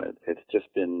writing on it. It's just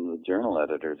been the journal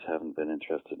editors haven't been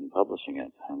interested in publishing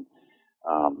it. And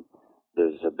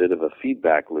there's a bit of a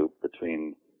feedback loop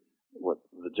between what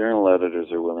the journal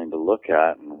editors are willing to look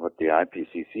at and what the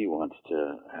IPCC wants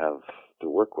to have to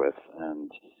work with.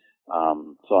 And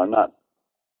so I'm not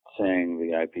saying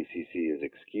the IPCC is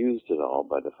excused at all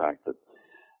by the fact that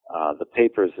the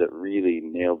papers that really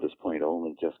nailed this point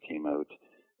only just came out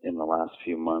in the last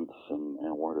few months and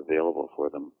weren't available for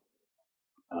them.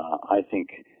 I think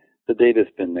the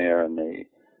data's been there, and they,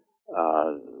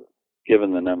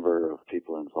 given the number of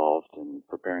people involved in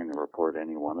preparing the report,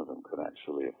 any one of them could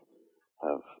actually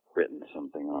have written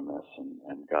something on this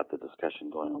and got the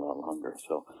discussion going a lot longer.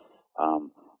 So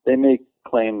they may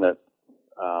claim that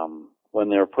when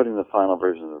they were putting the final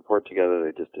version of the report together,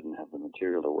 they just didn't have the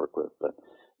material to work with. But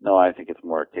no, I think it's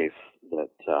more a case that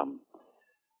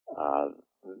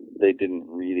they didn't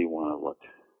really want to look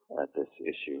at this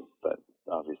issue, but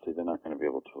obviously they're not going to be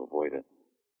able to avoid it.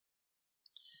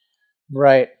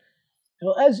 Right.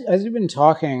 Well, as you've been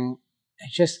talking,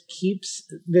 it just keeps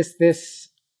this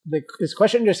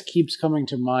question just keeps coming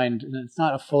to mind, and it's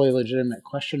not a fully legitimate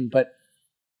question, but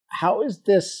how is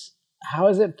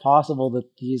it possible that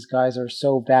these guys are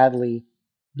so badly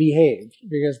behaved?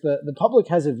 Because the public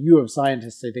has a view of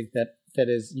scientists, I think, that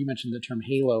is, you mentioned the term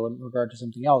halo in regard to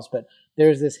something else, but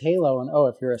there's this halo, and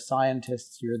if you're a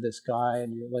scientist, you're this guy,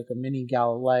 and you're like a mini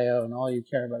Galileo, and all you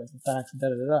care about is the facts, and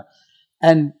da-da-da-da.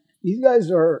 And these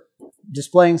guys are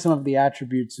displaying some of the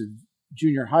attributes of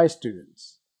junior high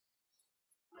students.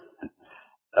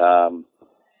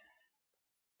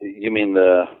 You mean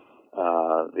the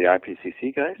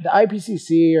IPCC guys? The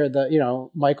IPCC or the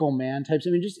Michael Mann types.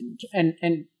 I mean, just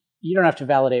and you don't have to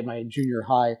validate my junior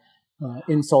high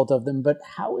insult of them, but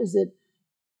how is it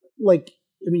like?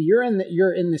 I mean,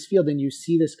 you're in this field and you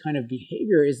see this kind of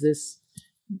behavior. Is this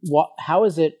how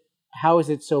is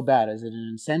it so bad? Is it an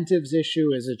incentives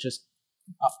issue? Is it just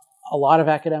a lot of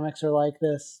academics are like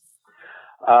this?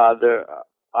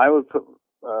 I would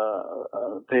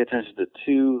pay attention to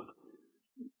two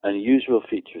unusual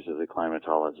features of the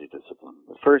climatology discipline.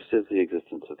 The first is the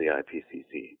existence of the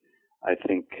IPCC. I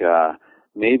think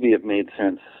maybe it made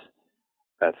sense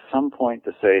at some point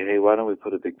to say, hey, why don't we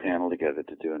put a big panel together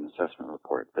to do an assessment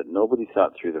report? But nobody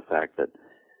thought through the fact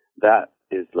that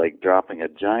is like dropping a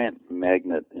giant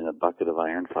magnet in a bucket of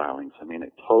iron filings. I mean,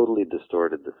 it totally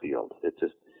distorted the field. It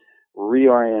just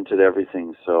reoriented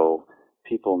everything so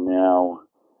people now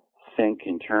think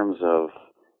in terms of,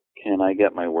 can I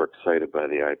get my work cited by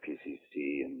the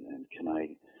IPCC, and can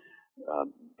I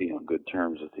be on good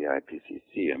terms with the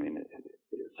IPCC? I mean,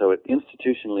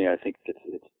 institutionally, I think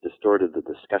it's distorted the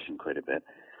discussion quite a bit.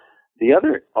 The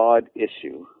other odd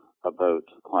issue about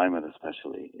climate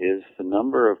especially is the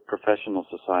number of professional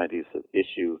societies that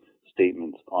issue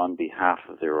statements on behalf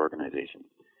of their organization.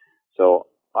 So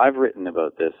I've written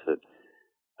about this,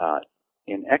 that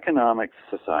in economic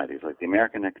societies like the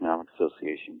American Economic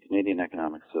Association, Canadian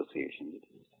Economic Association, it's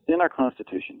in our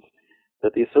constitutions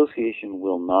that the association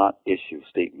will not issue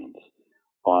statements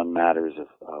on matters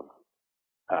of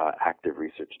active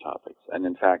research topics. And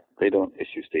in fact, they don't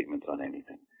issue statements on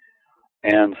anything.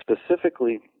 And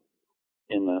specifically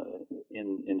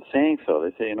in saying so,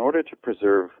 they say in order to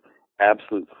preserve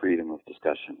absolute freedom of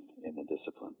discussion in the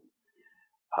discipline,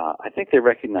 I think they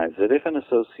recognize that if an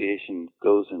association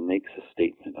goes and makes a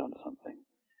statement on something,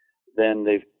 then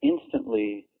they've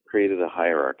instantly created a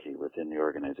hierarchy within the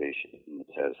organization that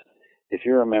says, if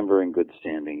you're a member in good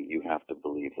standing, you have to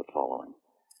believe the following.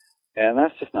 And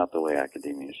that's just not the way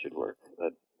academia should work.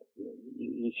 That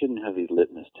you shouldn't have these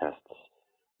litmus tests.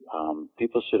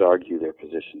 People should argue their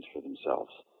positions for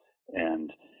themselves.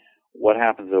 And what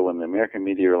happens, though, when the American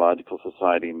Meteorological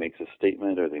Society makes a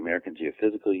statement, or the American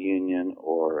Geophysical Union,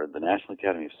 or the National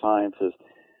Academy of Sciences,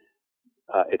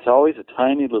 it's always a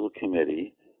tiny little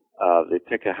committee. They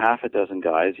pick a half a dozen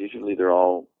guys. Usually they're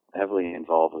all heavily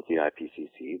involved with the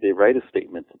IPCC. They write a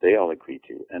statement that they all agree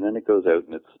to, and then it goes out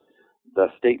and it's the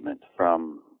statement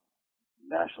from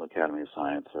National Academy of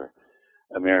Science or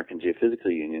American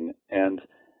Geophysical Union. And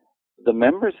the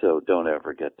members, though, don't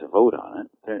ever get to vote on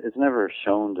it. It's never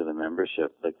shown to the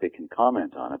membership. Like, they can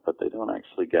comment on it, but they don't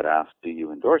actually get asked, do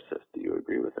you endorse this? Do you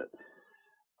agree with it?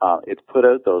 It's put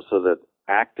out, though, so that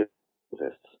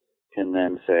activists can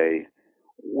then say,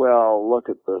 well, look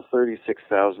at the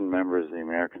 36,000 members of the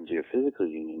American Geophysical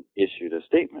Union issued a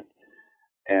statement.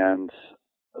 And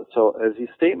so as these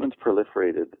statements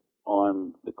proliferated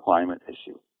on the climate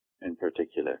issue in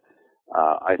particular,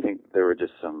 I think there were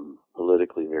just some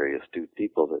politically very astute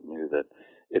people that knew that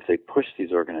if they pushed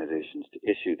these organizations to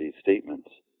issue these statements,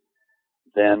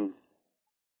 then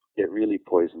it really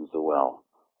poisons the well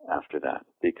after that.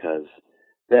 Because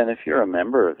then if you're a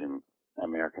member of the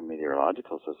American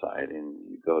Meteorological Society and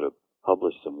you go to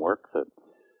publish some work that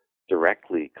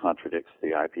directly contradicts the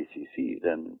IPCC,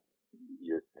 then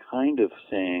you're kind of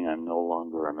saying I'm no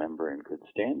longer a member in good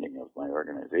standing of my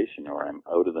organization, or I'm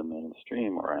out of the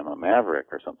mainstream, or I'm a maverick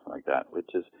or something like that, which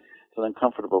is an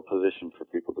uncomfortable position for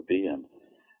people to be in.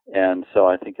 And so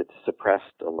I think it's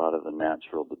suppressed a lot of the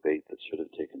natural debate that should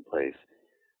have taken place.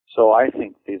 So I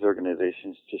think these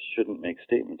organizations just shouldn't make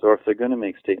statements, or if they're going to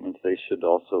make statements, they should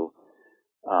also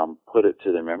put it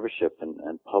to their membership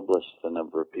and publish the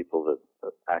number of people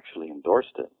that actually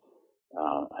endorsed it.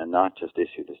 And not just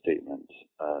issue the statement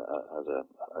as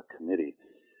a committee.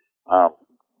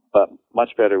 But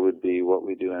much better would be what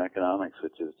we do in economics,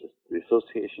 which is just the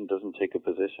association doesn't take a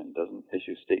position, doesn't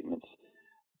issue statements.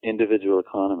 Individual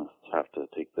economists have to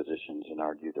take positions and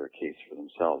argue their case for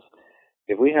themselves.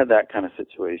 If we had that kind of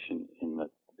situation in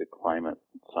the climate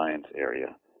science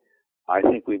area, I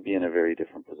think we'd be in a very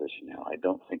different position now. I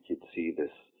don't think you'd see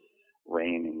this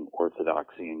reigning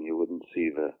orthodoxy, and you wouldn't see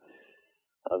the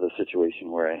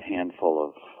situation where a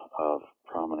handful of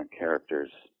prominent characters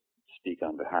speak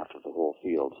on behalf of the whole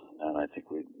field. And I think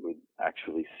we'd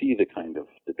actually see the kind of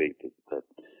debate that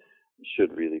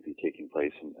should really be taking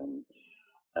place,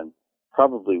 and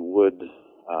probably would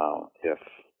if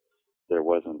there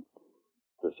wasn't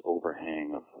this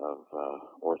overhang of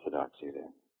orthodoxy there.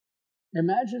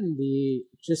 Imagine the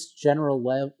just general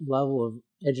level of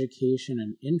education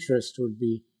and interest would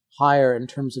be higher in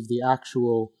terms of the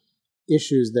actual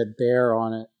issues that bear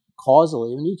on it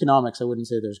causally. In economics, I wouldn't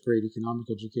say there's great economic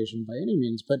education by any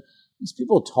means, but these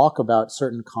people talk about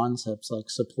certain concepts like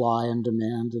supply and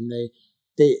demand, and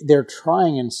they're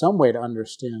trying in some way to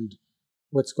understand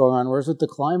what's going on. Whereas with the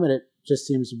climate, it just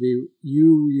seems to be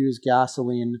you use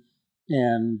gasoline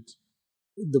and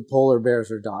the polar bears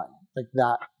are dying. Like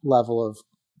that level of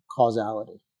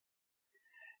causality.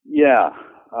 Yeah.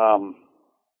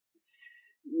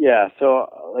 So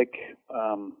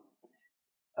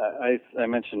I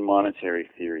mentioned monetary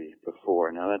theory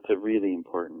before. Now that's a really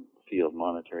important field,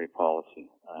 monetary policy,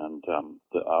 and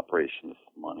the operation of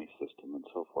the money system and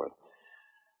so forth.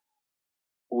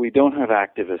 We don't have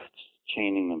activists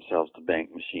chaining themselves to bank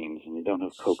machines, and you don't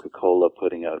have Coca-Cola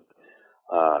putting out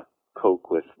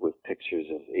Coke with pictures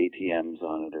of ATMs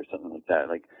on it or something like that.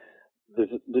 Like,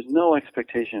 there's no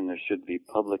expectation there should be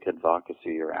public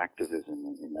advocacy or activism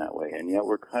in that way, and yet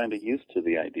we're kind of used to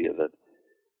the idea that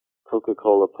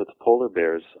Coca-Cola puts polar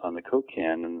bears on the Coke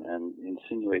can and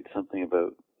insinuates something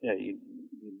about, you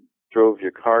drove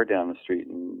your car down the street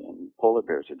and polar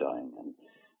bears are dying.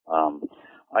 And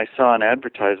I saw an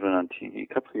advertisement on TV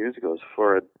a couple of years ago. It was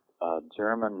for a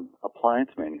German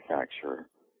appliance manufacturer,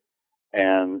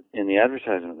 and in the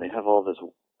advertisement they have all this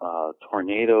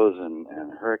tornadoes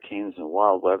and hurricanes and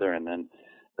wild weather, and then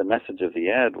the message of the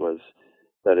ad was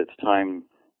that it's time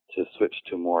to switch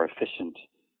to a more efficient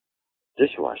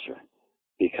dishwasher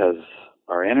because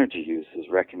our energy use is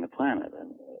wrecking the planet.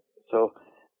 And so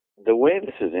the way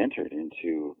this has entered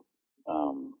into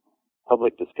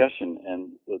public discussion, and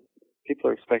people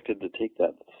are expected to take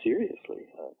that seriously.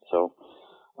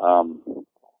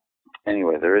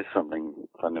 Anyway, there is something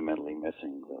fundamentally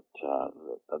missing that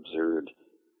absurd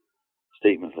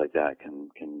statements like that can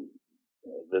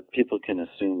that people can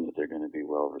assume that they're going to be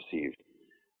well received.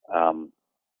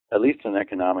 At least in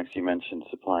economics, you mentioned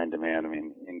supply and demand. I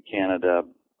mean, in Canada,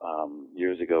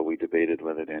 years ago, we debated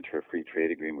whether to enter a free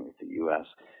trade agreement with the U.S.,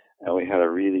 and we had a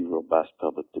really robust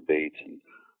public debate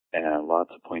and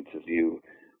lots of points of view.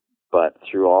 But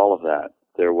through all of that,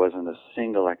 there wasn't a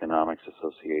single economics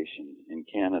association in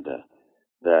Canada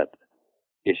that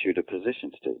issued a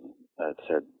position statement that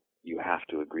said, you have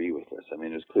to agree with this. I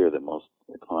mean, it was clear that most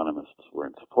economists were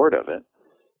in support of it,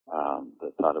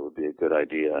 that thought it would be a good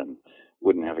idea and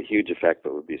wouldn't have a huge effect,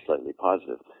 but would be slightly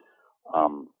positive.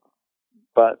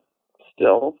 But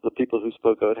still, the people who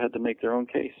spoke out had to make their own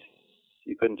case.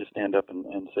 You couldn't just stand up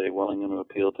and say, well, I'm going to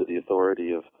appeal to the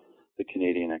authority of the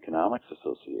Canadian Economics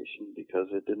Association, because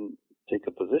it didn't take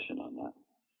a position on that.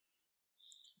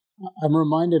 I'm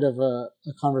reminded of a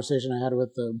conversation I had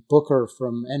with the Booker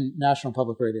from National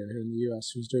Public Radio here in the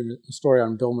U.S., who's doing a story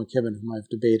on Bill McKibben, whom I've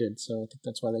debated, so I think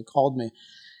that's why they called me.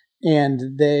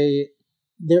 And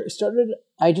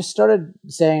I just started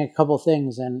saying a couple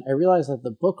things, and I realized that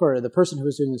the Booker, the person who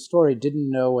was doing the story,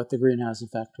 didn't know what the greenhouse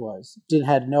effect was,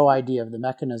 had no idea of the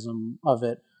mechanism of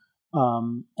it.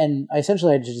 And I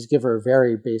essentially had to just give her a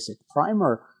very basic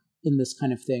primer in this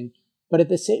kind of thing. But at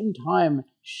the same time,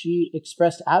 she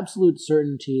expressed absolute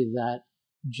certainty that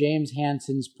James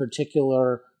Hansen's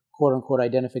particular quote-unquote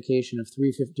identification of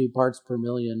 350 parts per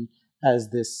million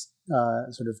as this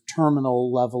sort of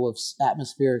terminal level of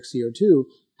atmospheric CO2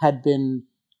 had been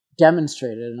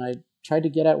demonstrated. And I tried to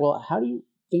get at, well, how do you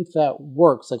think that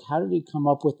works? Like, how did he come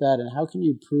up with that, and how can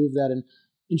you prove that? And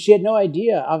she had no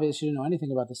idea. Obviously, she didn't know anything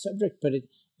about the subject, but it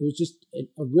was just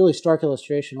a really stark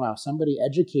illustration. Wow, somebody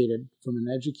educated from an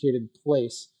educated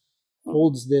place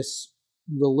holds this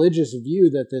religious view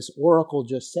that this oracle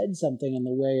just said something, and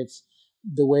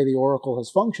the way the oracle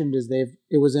has functioned is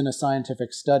it was in a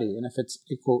scientific study. And if it's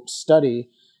a quote study,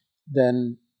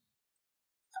 then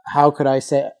how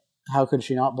could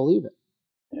she not believe it?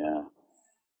 Yeah.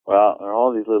 Well, there are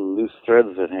all these little loose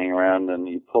threads that hang around, and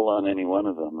you pull on any one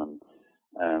of them,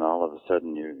 and all of a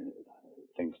sudden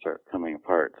things start coming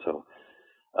apart. So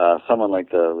someone like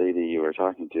the lady you were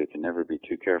talking to can never be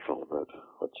too careful about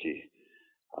what she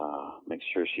makes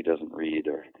sure she doesn't read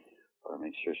or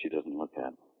makes sure she doesn't look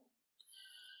at.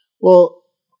 Well,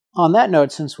 on that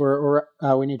note, since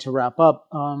we need to wrap up,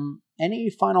 any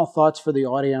final thoughts for the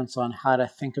audience on how to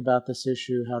think about this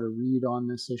issue, how to read on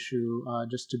this issue,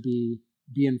 just to be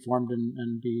informed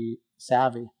and be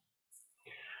savvy?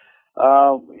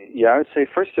 Yeah, I would say,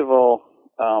 first of all,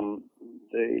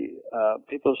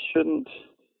 people shouldn't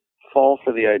fall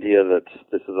for the idea that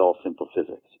this is all simple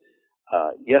physics.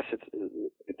 Yes,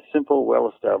 it's simple,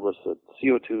 well established that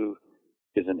CO2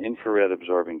 is an infrared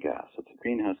absorbing gas. It's a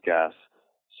greenhouse gas,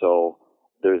 so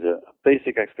there's a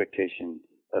basic expectation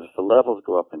that if the levels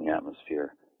go up in the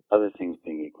atmosphere, other things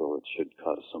being equal, it should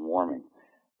cause some warming.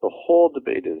 The whole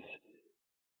debate is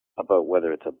about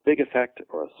whether it's a big effect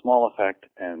or a small effect,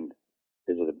 and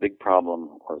is it a big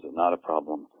problem or is it not a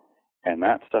problem? And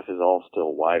that stuff is all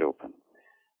still wide open.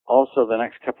 Also, the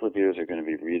next couple of years are going to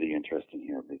be really interesting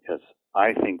here, because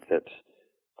I think that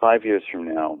 5 years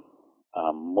from now,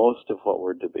 most of what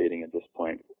we're debating at this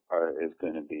point is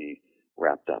going to be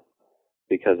wrapped up,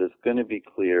 because it's going to be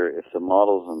clear if the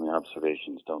models and the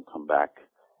observations don't come back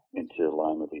into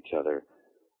line with each other,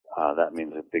 that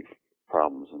means there are big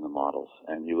problems in the models,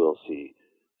 and you will see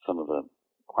some of the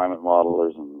climate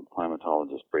modelers and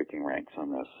climatologists breaking ranks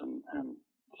on this and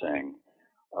saying,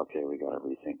 okay, we got to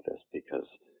rethink this, because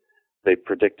they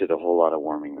predicted a whole lot of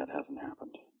warming that hasn't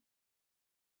happened.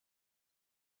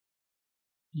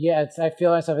 Yeah, I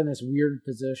feel myself in this weird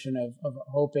position of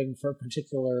hoping for a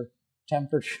particular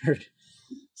temperature.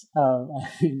 I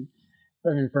mean, I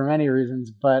mean, for many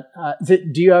reasons, but do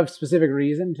you have specific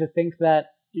reason to think that?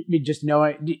 Just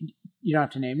knowing, you don't have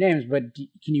to name names, but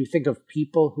can you think of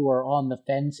people who are on the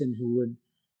fence and who would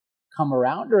come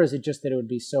around, or is it just that it would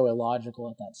be so illogical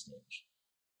at that stage?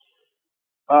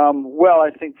 Well,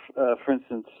 I think, for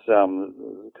instance,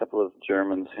 a couple of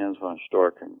Germans, Hans von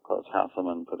Storch and Klaus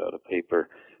Hasselmann, put out a paper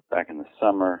back in the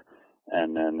summer,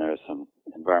 and then there's some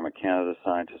Environment Canada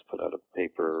scientists put out a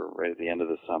paper right at the end of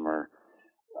the summer.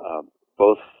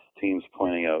 Both teams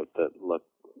pointing out that, look,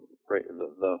 right,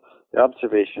 the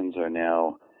observations are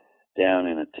now down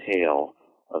in a tail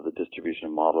of the distribution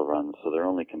of model runs, so they're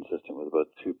only consistent with about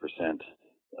 2%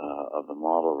 of the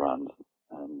model runs,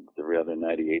 and the other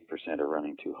 98% are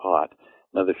running too hot.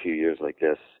 Another few years like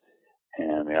this,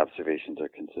 and the observations are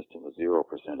consistent with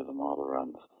 0% of the model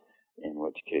runs, in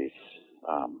which case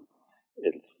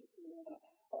it's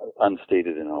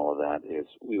unstated in all of that is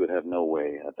we would have no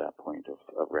way at that point of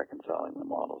reconciling the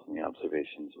models and the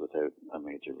observations without a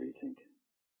major rethink.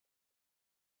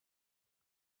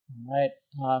 All right.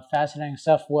 Fascinating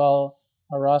stuff. Well,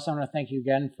 Ross, I want to thank you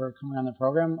again for coming on the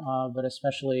program, but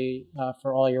especially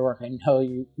for all your work. I know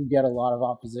you get a lot of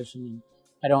opposition, and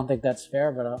I don't think that's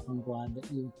fair, but I'm glad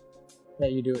that you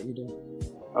do what you do.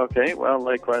 Okay. Well,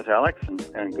 likewise, Alex,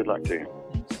 and good luck to you.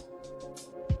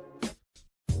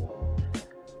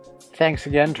 Thanks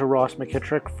again to Ross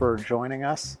McKitrick for joining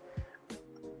us.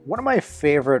 One of my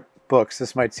favorite books,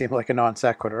 this might seem like a non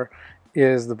sequitur,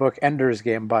 is the book Ender's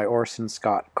Game by Orson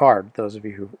Scott Card. Those of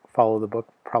you who follow the book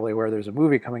probably aware there's a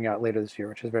movie coming out later this year,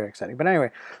 which is very exciting. But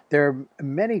anyway, there are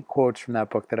many quotes from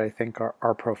that book that I think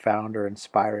are profound or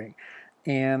inspiring.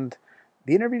 And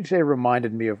the interview today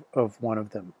reminded me of one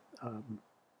of them.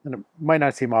 And it might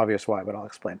not seem obvious why, but I'll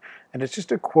explain. And it's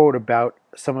just a quote about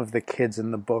some of the kids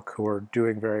in the book who are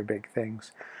doing very big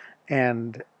things.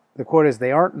 And the quote is,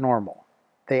 "They aren't normal.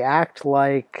 They act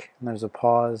like," and there's a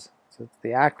pause, so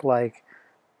they act like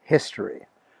history.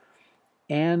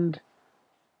 And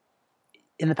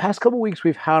in the past couple of weeks,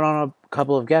 we've had on a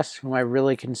couple of guests whom I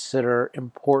really consider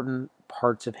important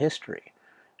parts of history.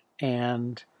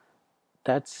 And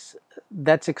that's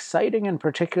exciting, and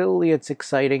particularly it's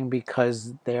exciting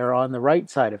because they're on the right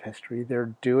side of history.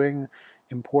 They're doing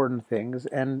important things,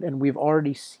 and we've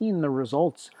already seen the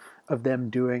results of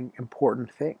them doing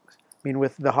important things. I mean,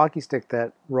 with the hockey stick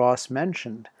that Ross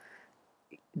mentioned,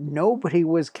 nobody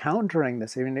was countering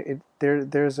this. I mean,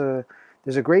 there's a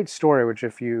great story which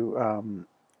if you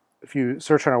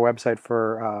search on our website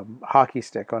for hockey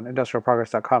stick on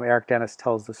industrialprogress.com, Eric Dennis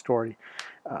tells the story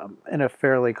in a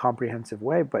fairly comprehensive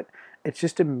way. But it's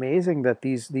just amazing that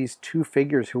these two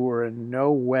figures who were in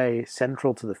no way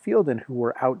central to the field and who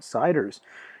were outsiders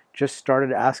just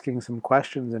started asking some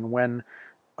questions. And when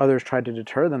others tried to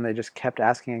deter them, they just kept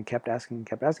asking and kept asking and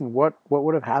kept asking. What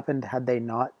would have happened had they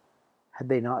not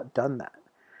done that?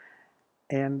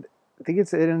 And I think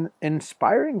it's an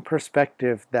inspiring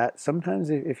perspective that sometimes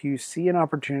if you see an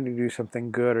opportunity to do something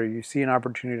good, or you see an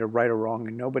opportunity to right a wrong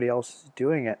and nobody else is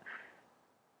doing it,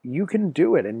 you can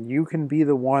do it, and you can be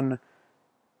the one.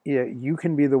 You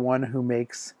can be the one who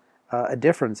makes a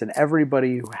difference. And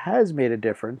everybody who has made a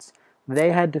difference,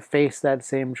 they had to face that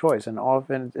same choice. And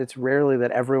often it's rarely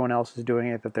that everyone else is doing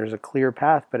it, that there's a clear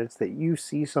path, but it's that you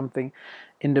see something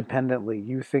independently,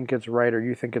 you think it's right or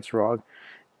you think it's wrong,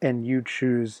 and you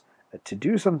choose to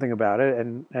do something about it,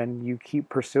 and you keep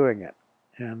pursuing it.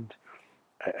 And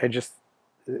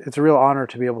it's a real honor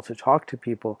to be able to talk to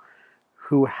people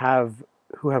who have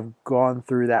gone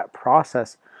through that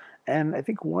process. And I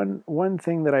think one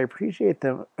thing that I appreciate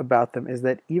about them is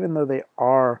that even though they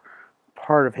are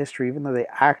part of history, even though they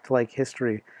act like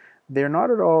history, they're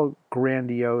not at all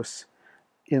grandiose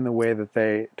in the way that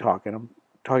they talk. And I'm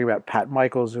talking about Pat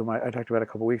Michaels, whom I talked about a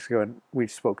couple weeks ago, and we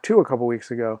spoke to a couple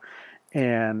weeks ago,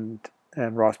 and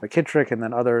Ross McKitrick, and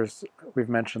then others we've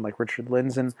mentioned like Richard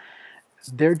Lindzen.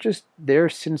 They're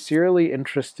sincerely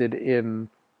interested in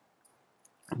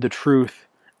the truth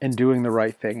and doing the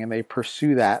right thing, and they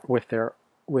pursue that with their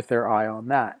eye on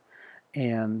that.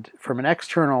 And from an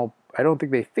external, I don't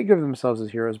think they think of themselves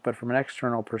as heroes, but from an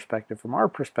external perspective, from our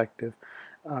perspective,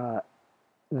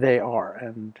 they are.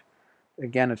 And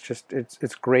again,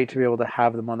 it's great to be able to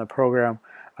have them on the program.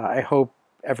 I hope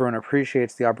everyone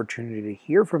appreciates the opportunity to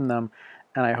hear from them,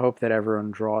 and I hope that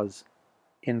everyone draws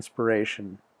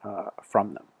inspiration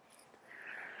from them.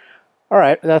 All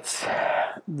right,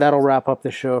 that'll wrap up the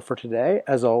show for today.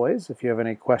 As always, if you have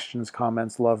any questions,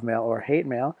 comments, love mail, or hate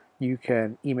mail, you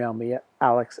can email me at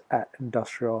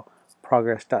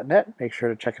alex@industrialprogress.net. Make sure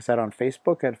to check us out on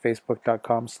Facebook at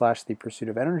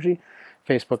facebook.com/thepursuitofernergy,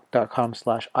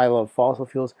 facebook.com/I love fossil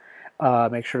fuels.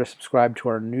 Make sure to subscribe to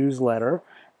our newsletter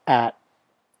at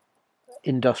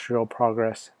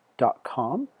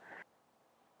industrialprogress.com.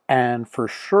 And for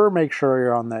sure, make sure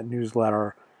you're on that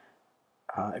newsletter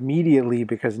immediately,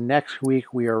 because next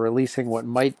week we are releasing what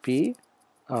might be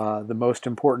the most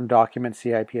important document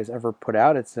CIP has ever put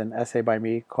out. It's an essay by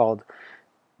me called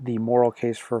The Moral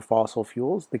Case for Fossil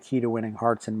Fuels, The Key to Winning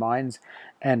Hearts and Minds.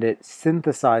 And it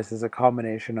synthesizes a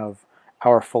combination of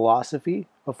our philosophy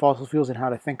of fossil fuels and how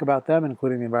to think about them,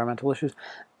 including the environmental issues,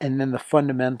 and then the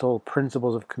fundamental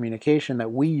principles of communication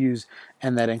that we use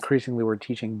and that increasingly we're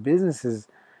teaching businesses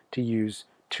to use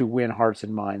to win hearts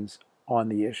and minds on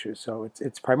the issues. So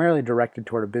it's primarily directed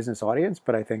toward a business audience,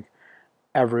 but I think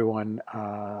everyone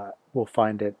will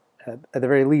find it, at the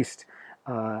very least,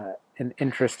 an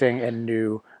interesting and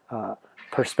new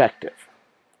perspective.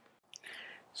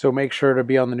 So make sure to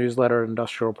be on the newsletter at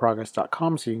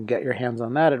industrialprogress.com so you can get your hands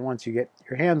on that. And once you get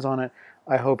your hands on it,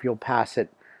 I hope you'll pass it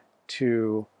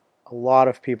to a lot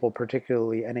of people,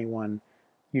 particularly anyone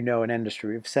you know in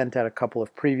industry. We've sent out a couple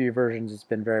of preview versions. It's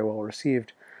been very well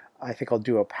received. I think I'll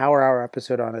do a Power Hour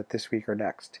episode on it this week or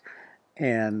next.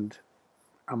 And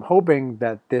I'm hoping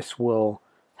that this will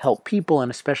help people,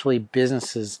 and especially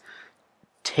businesses,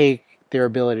 take their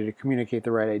ability to communicate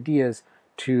the right ideas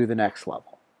to the next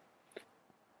level.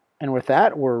 And with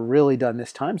that, we're really done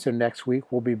this time. So next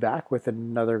week, we'll be back with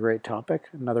another great topic,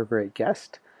 another great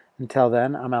guest. Until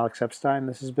then, I'm Alex Epstein.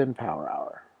 This has been Power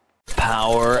Hour.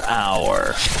 Power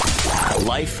Hour.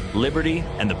 Life, liberty,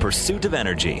 and the pursuit of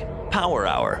energy. Power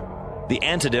Hour. The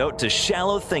antidote to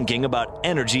shallow thinking about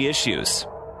energy issues.